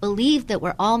life, believed that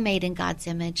we're all made in God's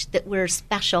image, that we're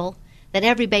special, that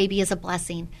every baby is a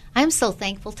blessing. I'm so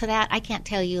thankful to that. I can't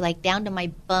tell you, down to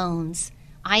my bones,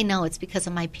 I know it's because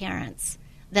of my parents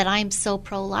that I'm so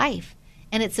pro-life.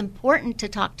 And it's important to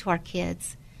talk to our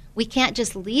kids. We can't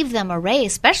just leave them array,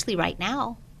 especially right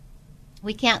now.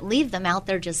 We can't leave them out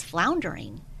there just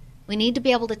floundering. We need to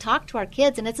be able to talk to our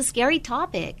kids, and it's a scary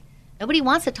topic. Nobody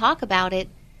wants to talk about it.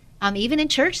 Even in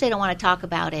church, they don't want to talk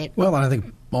about it. Well, I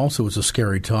think also it's a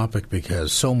scary topic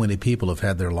because so many people have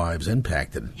had their lives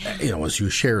impacted. As you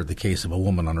shared the case of a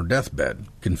woman on her deathbed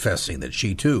confessing that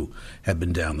she, too, had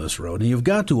been down this road. And you've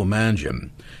got to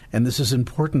imagine, and this is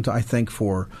important, I think,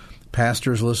 for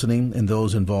pastors listening and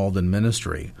those involved in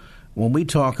ministry, when we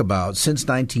talk about since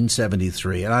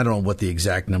 1973, and I don't know what the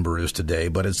exact number is today,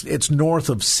 but it's north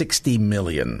of 60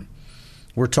 million.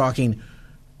 We're talking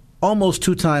almost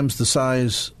 2 times the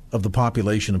size of the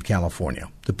population of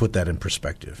California, to put that in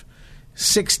perspective.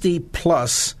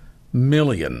 60-plus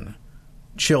million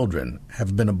children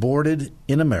have been aborted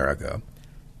in America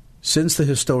since the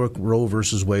historic Roe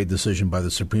v. Wade decision by the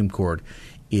Supreme Court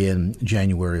in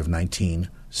January of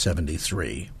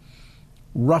 1973.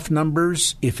 Rough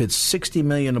numbers, if it's 60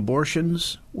 million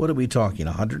abortions, what are we talking,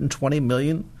 120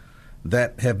 million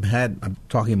that have had, I'm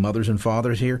talking mothers and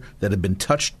fathers here, that have been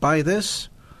touched by this?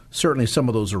 Certainly some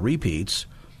of those are repeats.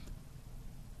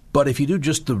 But if you do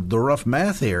just the rough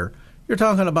math here, you're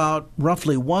talking about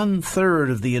roughly 1/3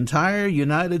 of the entire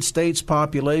United States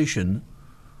population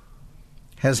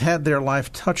has had their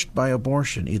life touched by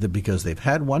abortion, either because they've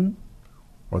had one,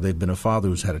 or they've been a father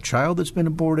who's had a child that's been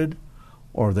aborted,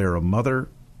 or they're a mother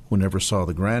who never saw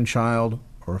the grandchild,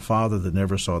 or a father that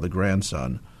never saw the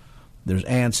grandson. There's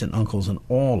aunts and uncles and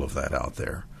all of that out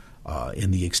there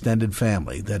in the extended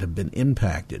family that have been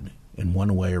impacted in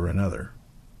one way or another.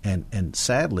 And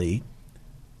sadly,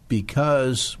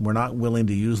 because we're not willing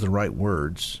to use the right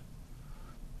words,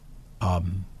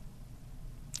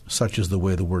 such as the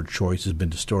way the word choice has been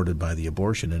distorted by the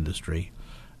abortion industry,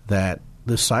 that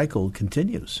the cycle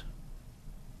continues.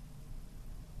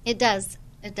 It does,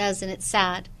 and it's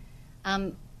sad.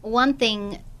 One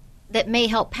thing that may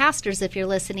help pastors, if you're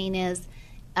listening, is,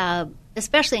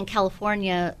 especially in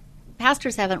California,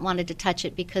 pastors haven't wanted to touch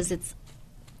it because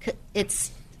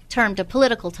it's termed a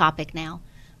political topic now.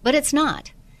 But it's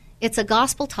not. It's a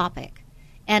gospel topic.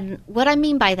 And what I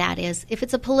mean by that is, if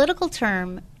it's a political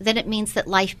term, then it means that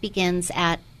life begins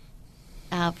at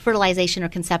fertilization or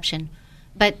conception.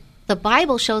 But the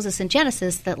Bible shows us in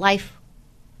Genesis that life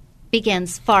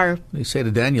begins far before. They say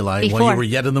to Daniel, while you were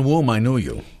yet in the womb, I knew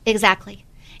you. Exactly.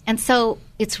 And so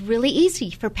it's really easy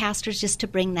for pastors just to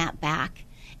bring that back.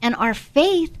 And our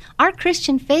faith, our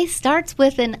Christian faith, starts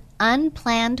with an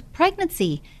unplanned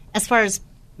pregnancy. As far as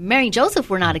Mary and Joseph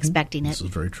were not expecting it. This is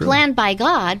very true. Planned by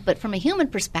God, but from a human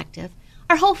perspective,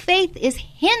 our whole faith is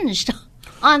hinged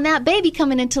on that baby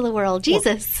coming into the world,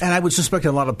 Jesus. Well, and I would suspect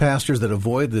a lot of pastors that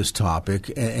avoid this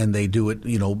topic, and they do it,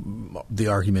 the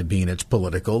argument being it's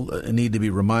political, need to be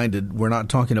reminded we're not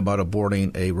talking about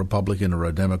aborting a Republican or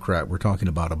a Democrat. We're talking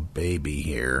about a baby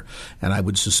here. And I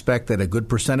would suspect that a good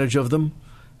percentage of them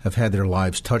have had their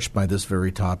lives touched by this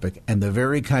very topic, and the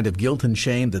very kind of guilt and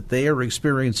shame that they are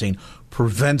experiencing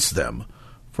prevents them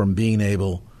from being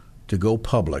able to go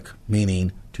public,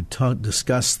 meaning to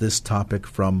discuss this topic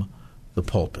from the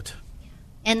pulpit.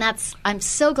 And I'm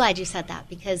so glad you said that,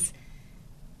 because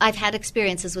I've had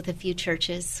experiences with a few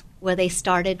churches where they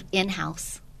started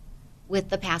in-house with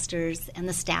the pastors and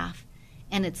the staff,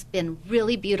 and it's been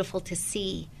really beautiful to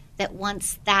see that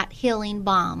once that healing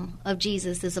balm of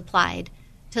Jesus is applied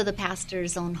to the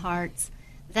pastor's own hearts,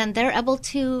 then they're able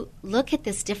to look at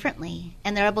this differently,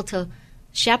 and they're able to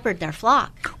shepherd their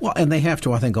flock. Well, and they have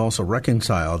to, I think, also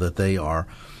reconcile that they are,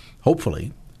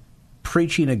 hopefully,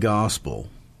 preaching a gospel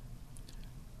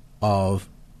of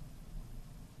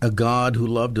a God who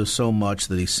loved us so much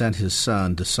that he sent his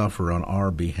Son to suffer on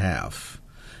our behalf.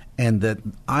 And that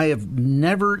I have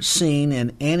never seen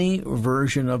in any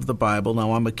version of the Bible,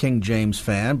 now I'm a King James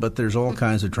fan, but there's all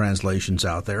kinds of translations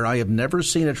out there. I have never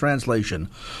seen a translation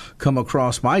come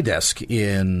across my desk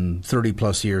in 30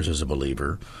 plus years as a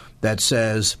believer that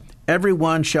says,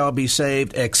 everyone shall be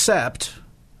saved except,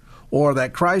 or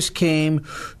that Christ came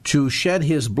to shed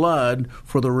his blood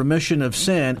for the remission of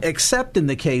sin, except in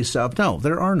the case of, no,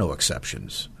 there are no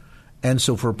exceptions. And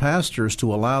so for pastors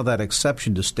to allow that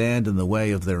exception to stand in the way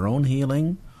of their own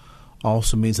healing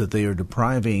also means that they are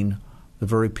depriving the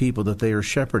very people that they are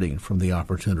shepherding from the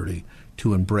opportunity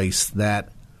to embrace that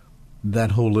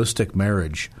holistic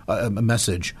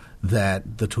message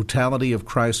that the totality of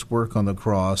Christ's work on the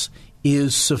cross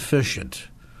is sufficient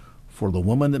for the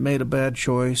woman that made a bad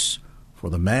choice,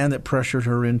 for the man that pressured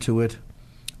her into it.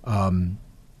 And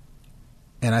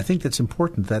I think that's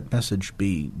important that message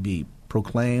be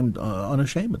proclaimed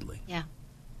unashamedly. Yeah.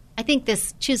 I think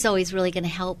this Choose Zoe is really going to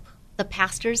help the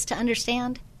pastors to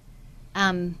understand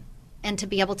and to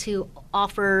be able to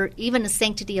offer even a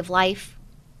sanctity of life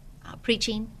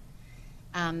preaching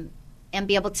and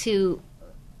be able to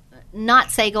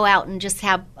not say go out and just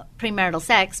have premarital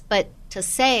sex, but to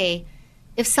say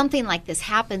if something like this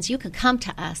happens, you can come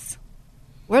to us.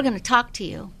 We're going to talk to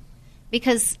you.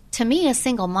 Because to me, a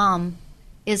single mom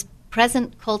is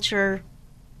present culture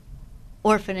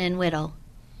orphan and widow.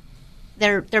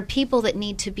 They're people that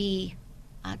need to be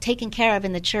taken care of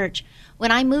in the church.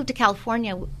 When I moved to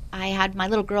California, I had my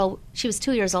little girl, she was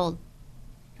 2 years old.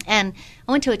 And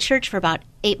I went to a church for about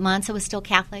 8 months. I was still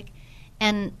Catholic.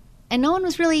 And no one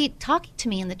was really talking to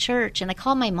me in the church. And I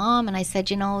called my mom and I said,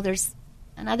 there's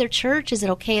another church. Is it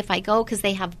okay if I go? Because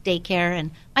they have daycare. And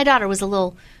my daughter was a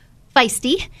little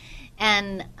feisty.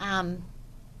 And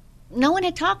no one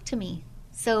had talked to me.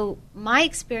 So my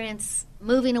experience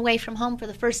moving away from home for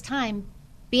the first time,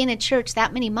 being in church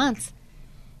that many months,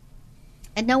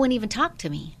 and no one even talked to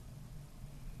me.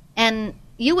 And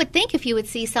you would think if you would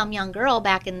see some young girl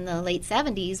back in the late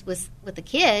 70s with a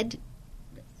kid,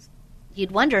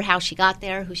 you'd wonder how she got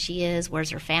there, who she is, where's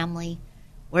her family,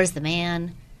 where's the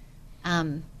man.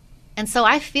 And so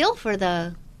I feel for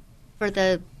the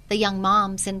young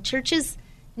moms, and churches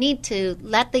need to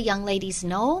let the young ladies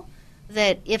know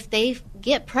that if they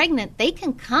get pregnant, they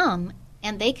can come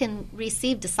and they can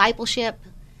receive discipleship.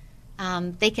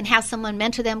 They can have someone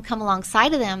mentor them, come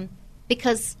alongside of them,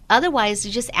 because otherwise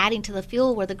you're just adding to the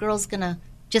fuel where the girl's going to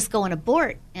just go and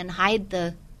abort and hide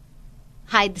the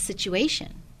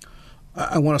situation.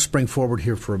 I want to spring forward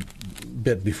here for a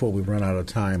bit before we run out of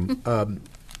time.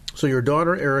 So your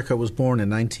daughter, Erica, was born in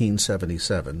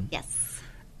 1977. Yes.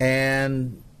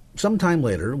 And sometime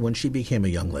later, when she became a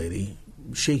young lady,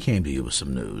 she came to you with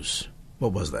some news.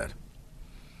 What was that?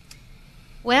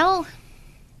 Well,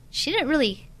 she didn't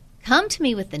really come to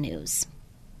me with the news.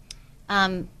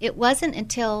 It wasn't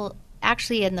until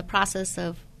actually in the process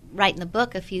of writing the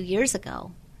book a few years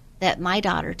ago that my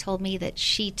daughter told me that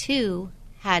she too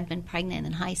had been pregnant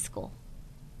in high school.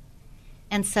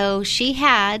 And so she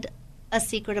had a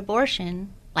secret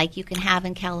abortion like you can have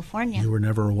in California. You were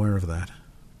never aware of that.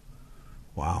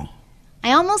 Wow.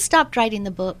 I almost stopped writing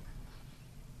the book.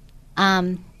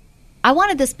 I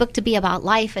wanted this book to be about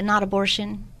life and not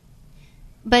abortion.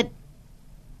 But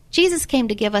Jesus came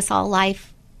to give us all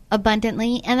life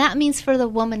abundantly, and that means for the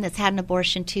woman that's had an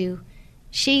abortion too,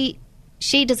 she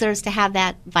deserves to have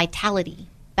that vitality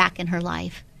back in her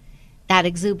life, that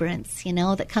exuberance,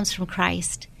 that comes from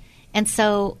Christ. And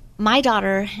so my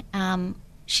daughter,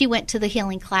 she went to the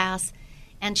healing class,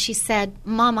 and she said,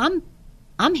 "Mom,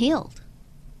 I'm healed.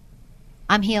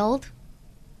 I'm healed.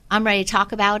 I'm ready to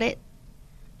talk about it.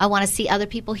 I want to see other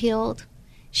people healed.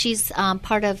 She's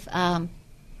part of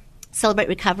Celebrate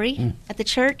Recovery at the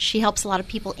church. She helps a lot of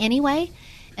people anyway.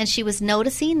 And she was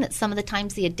noticing that some of the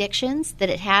times the addictions, that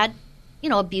it had,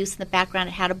 abuse in the background,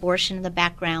 it had abortion in the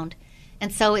background.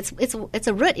 And so it's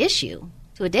a root issue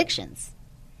to addictions.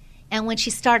 And when she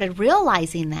started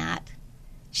realizing that,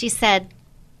 she said,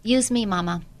 use me,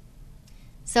 Mama.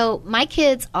 So my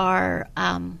kids are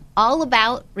all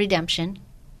about redemption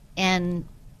and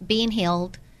being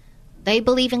healed. They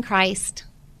believe in Christ.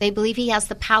 They believe he has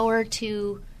the power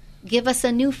to give us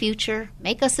a new future,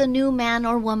 make us a new man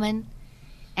or woman.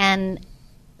 And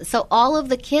so all of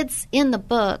the kids in the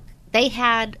book, they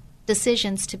had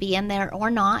decisions to be in there or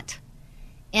not.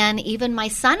 And even my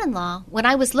son-in-law, when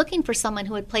I was looking for someone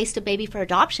who had placed a baby for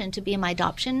adoption to be in my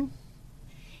adoption,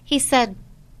 he said,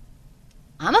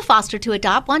 I'm a foster to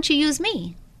adopt. Why don't you use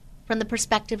me from the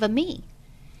perspective of me?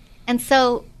 And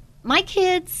so my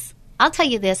kids, I'll tell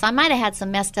you this, I might have had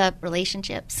some messed up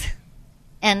relationships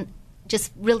and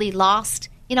just really lost,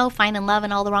 finding love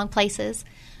in all the wrong places.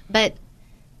 But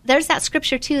there's that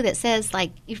scripture, too, that says,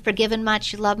 you've forgiven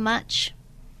much, you love much.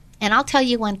 And I'll tell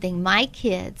you one thing, my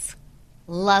kids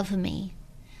love me.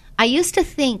 I used to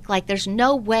think there's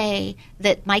no way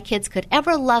that my kids could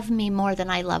ever love me more than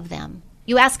I love them.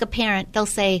 You ask a parent, they'll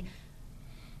say,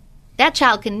 that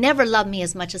child can never love me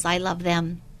as much as I love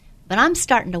them. But I'm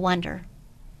starting to wonder,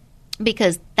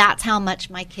 because that's how much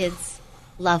my kids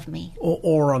love me.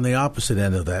 Or on the opposite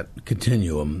end of that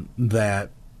continuum, that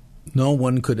no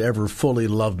one could ever fully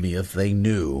love me if they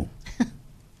knew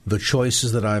the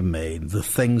choices that I've made, the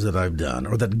things that I've done,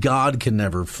 or that God can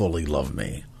never fully love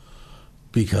me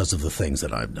because of the things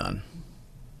that I've done.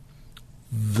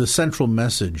 The central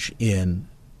message in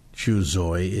Choose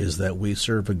Zoe is that we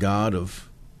serve a God of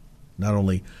not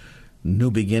only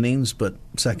new beginnings, but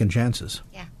second chances.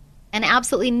 Yeah. And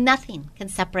absolutely nothing can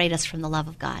separate us from the love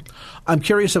of God. I'm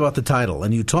curious about the title,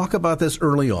 and you talk about this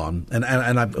early on, and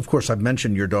of course I've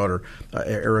mentioned your daughter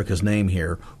Erica's name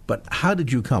here, but how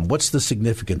did you come? What's the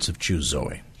significance of Choose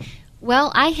Zoe?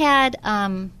 Well, I had,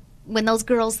 when those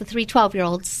girls, the 3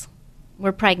 12-year-olds,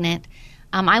 were pregnant,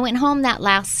 I went home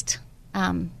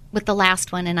with the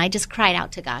last one, and I just cried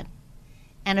out to God.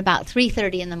 And about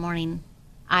 3:30 in the morning,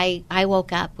 I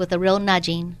woke up with a real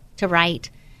nudging to write.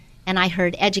 And I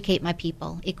heard, educate my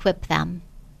people, equip them.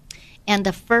 And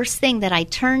the first thing that I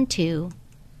turned to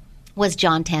was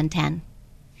John 10:10. And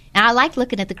I like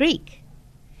looking at the Greek.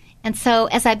 And so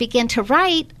as I began to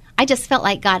write, I just felt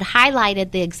like God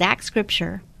highlighted the exact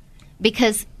scripture,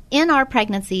 because in our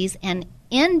pregnancies and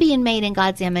in being made in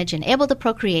God's image and able to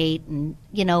procreate and,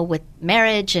 with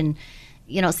marriage and,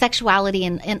 sexuality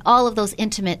and all of those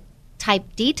intimate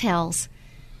type details,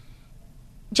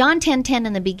 John 10:10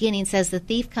 in the beginning says the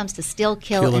thief comes to steal,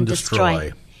 kill and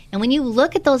destroy. And when you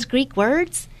look at those Greek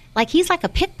words, he's like a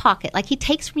pickpocket. He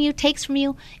takes from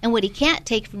you, and what he can't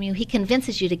take from you, he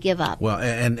convinces you to give up. Well,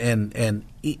 and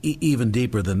even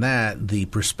deeper than that, the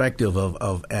perspective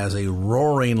of as a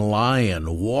roaring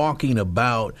lion walking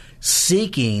about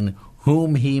seeking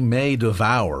whom he may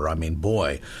devour. I mean,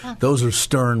 boy, those are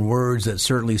stern words that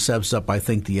certainly sets up, I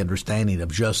think, the understanding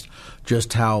of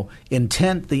just how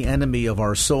intent the enemy of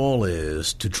our soul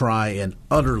is to try and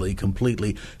utterly,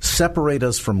 completely separate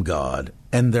us from God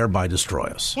and thereby destroy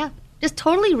us. Yeah, just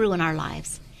totally ruin our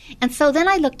lives. And so then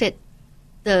I looked at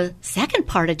the second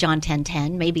part of John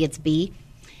 10:10, maybe it's B,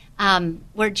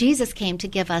 where Jesus came to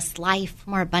give us life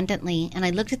more abundantly. And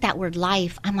I looked at that word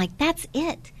life. I'm like, that's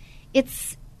it.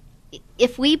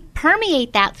 If we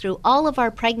permeate that through all of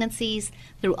our pregnancies,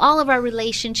 through all of our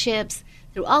relationships,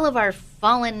 through all of our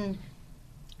fallen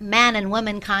man and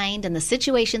womankind and the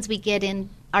situations we get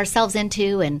ourselves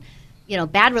into, and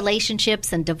bad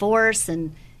relationships and divorce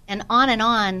and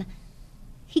on,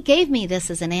 he gave me this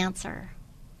as an answer.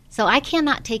 So I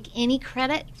cannot take any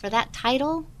credit for that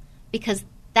title, because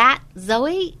that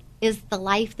Zoe is the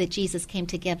life that Jesus came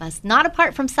to give us, not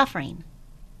apart from suffering.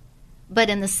 But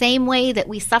in the same way that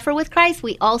we suffer with Christ,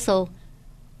 we also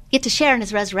get to share in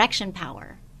his resurrection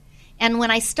power. And when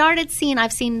I started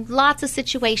I've seen lots of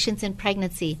situations in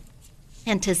pregnancy,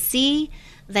 and to see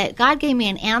that God gave me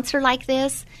an answer like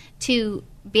this, to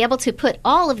be able to put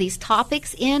all of these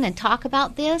topics in and talk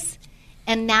about this,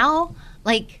 and now,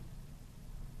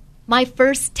 my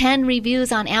first 10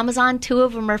 reviews on Amazon, 2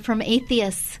 of them are from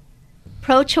atheists.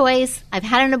 Pro-choice, I've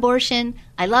had an abortion,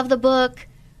 I love the book,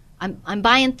 I'm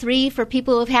buying 3 for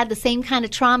people who have had the same kind of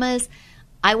traumas.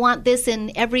 I want this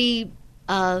in every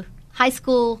high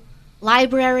school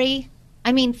library.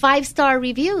 5-star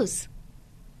reviews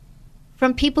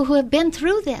from people who have been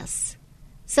through this.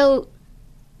 So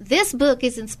this book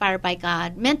is inspired by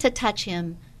God, meant to touch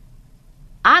him.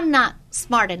 I'm not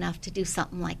smart enough to do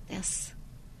something like this.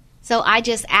 So I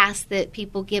just ask that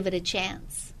people give it a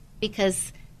chance,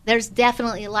 because there's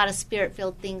definitely a lot of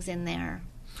spirit-filled things in there.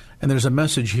 And there's a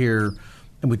message here,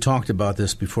 and we talked about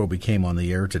this before we came on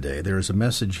the air today. There is a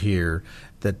message here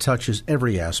that touches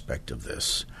every aspect of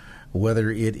this, whether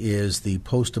it is the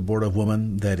post-abortive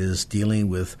woman that is dealing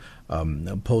with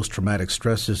post-traumatic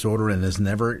stress disorder and has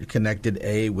never connected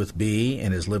A with B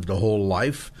and has lived a whole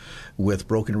life with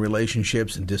broken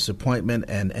relationships and disappointment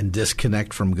and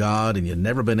disconnect from God, and you've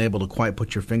never been able to quite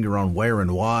put your finger on where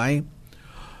and why,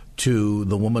 to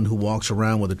the woman who walks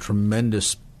around with a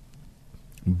tremendous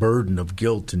burden of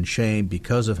guilt and shame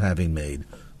because of having made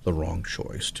the wrong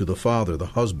choice, to the father, the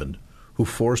husband, who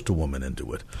forced a woman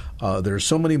into it. There are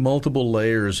so many multiple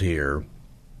layers here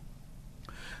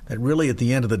that really at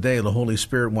the end of the day the Holy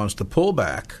Spirit wants to pull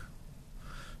back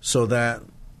so that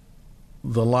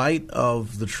the light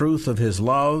of the truth of his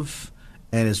love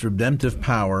and his redemptive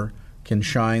power can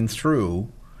shine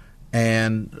through,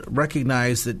 and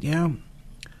recognize that, in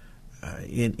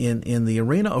the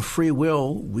arena of free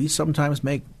will, we sometimes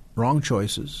make wrong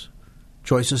choices.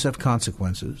 Choices have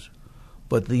consequences.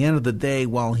 But at the end of the day,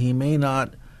 while he may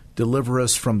not deliver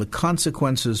us from the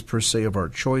consequences per se of our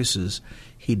choices,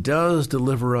 he does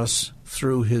deliver us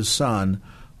through his Son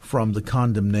from the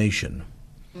condemnation.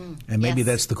 And maybe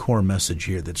that's the core message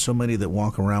here, that so many that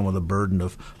walk around with a burden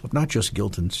of not just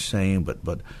guilt and shame,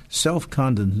 but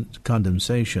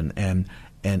self-condemnation and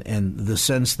the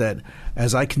sense that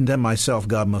as I condemn myself,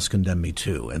 God must condemn me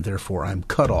too, and therefore I'm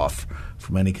cut off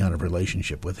from any kind of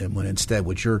relationship with him, when instead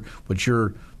what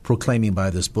you're proclaiming by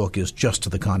this book is just to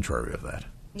the contrary of that.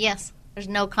 Yes, there's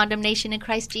no condemnation in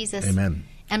Christ Jesus. Amen.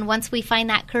 And once we find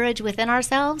that courage within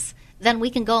ourselves, then we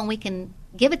can go and we can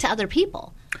give it to other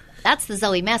people. That's the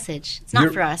Zoe message. It's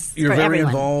not for us, You're for very everyone.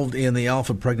 involved in the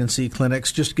Alpha Pregnancy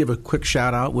Clinics. Just give a quick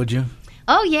shout-out, would you?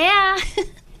 Oh, yeah.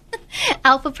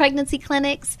 Alpha Pregnancy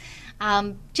Clinics.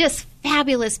 Just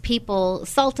fabulous people,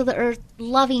 salt-of-the-earth,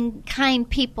 loving, kind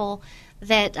people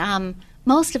that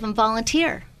most of them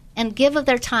volunteer and give of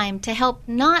their time to help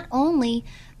not only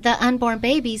the unborn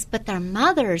babies, but their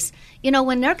mothers.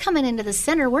 When they're coming into the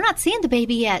center, we're not seeing the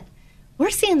baby yet. We're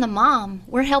seeing the mom.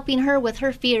 We're helping her with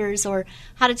her fears, or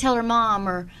how to tell her mom,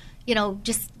 or,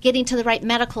 just getting to the right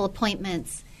medical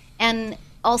appointments. And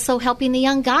also helping the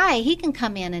young guy. He can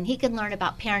come in and he can learn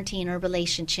about parenting or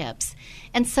relationships.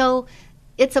 And so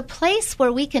it's a place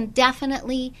where we can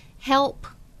definitely help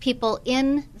people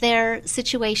in their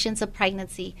situations of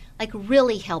pregnancy, like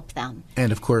really help them.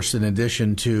 And, of course, in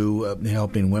addition to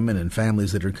helping women and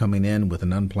families that are coming in with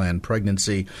an unplanned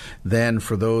pregnancy, then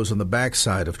for those on the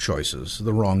backside of choices,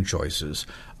 the wrong choices,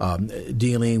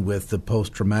 dealing with the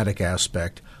post-traumatic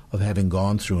aspect of having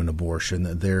gone through an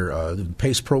abortion. Their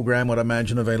PACE program, would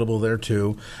imagine, available there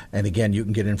too. And again, you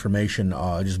can get information,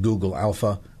 just Google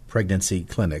Alpha Pregnancy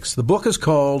Clinics. The book is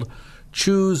called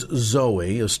Choose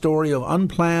Zoe, a story of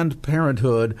unplanned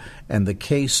parenthood and the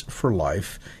case for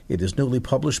life. It is newly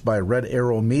published by Red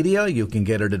Arrow Media. You can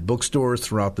get it at bookstores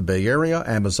throughout the Bay Area,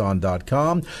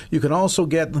 Amazon.com. You can also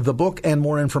get the book and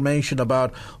more information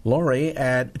about Lori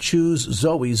at Choose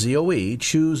Zoe, Z-O-E,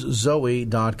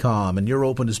 ChooseZoe.com. And you're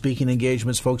open to speaking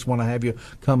engagements. Folks want to have you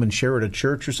come and share at a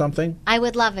church or something? I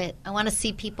would love it. I want to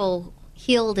see people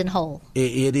healed and whole.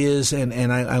 It is, and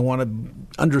I want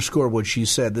to underscore what she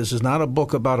said. This is not a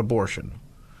book about abortion.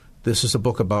 This is a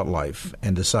book about life,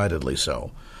 and decidedly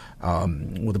so.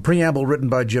 With a preamble written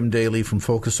by Jim Daly from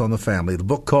Focus on the Family, the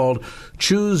book called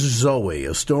Choose Zoe,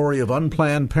 a story of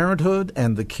unplanned parenthood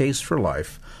and the case for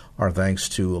life. Our thanks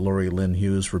to Lori Lynn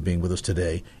Hughes for being with us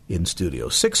today in studio.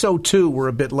 6:02, we're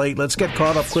a bit late. Let's get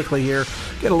caught up quickly here.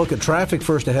 Get a look at traffic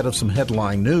first ahead of some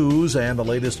headline news and the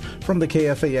latest from the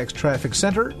KFAX Traffic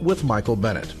Center with Michael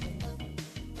Bennett.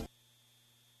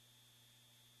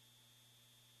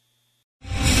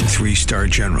 Three-star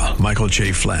General Michael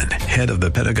J. Flynn, head of the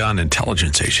Pentagon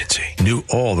Intelligence Agency, knew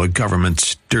all the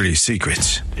government's dirty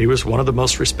secrets. He was one of the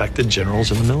most respected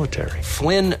generals in the military.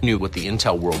 Flynn knew what the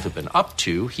intel world had been up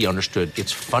to. He understood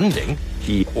its funding.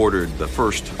 He ordered the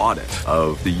first audit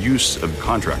of the use of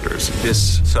contractors.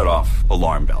 This set off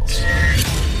alarm bells.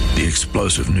 The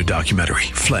explosive new documentary,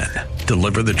 Flynn,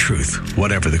 Deliver the Truth,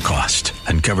 Whatever the Cost,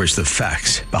 uncovers the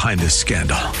facts behind this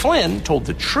scandal. Flynn told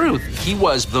the truth. He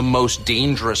was the most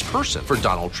dangerous person for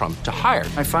Donald Trump to hire.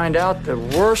 I find out the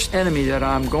worst enemy that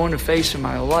I'm going to face in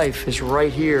my life is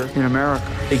right here in America.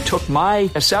 They took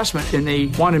my assessment and they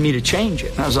wanted me to change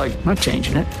it. And I was like, I'm not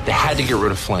changing it. They had to get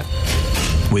rid of Flynn.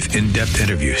 With in-depth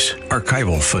interviews,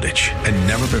 archival footage, and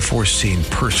never-before-seen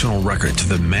personal records of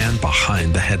the man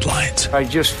behind the headlines. I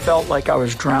just felt like I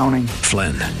was drowning.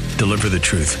 Flynn, deliver the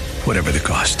truth, whatever the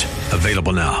cost.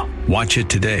 Available now. Watch it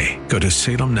today. Go to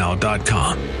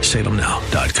salemnow.com.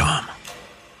 salemnow.com.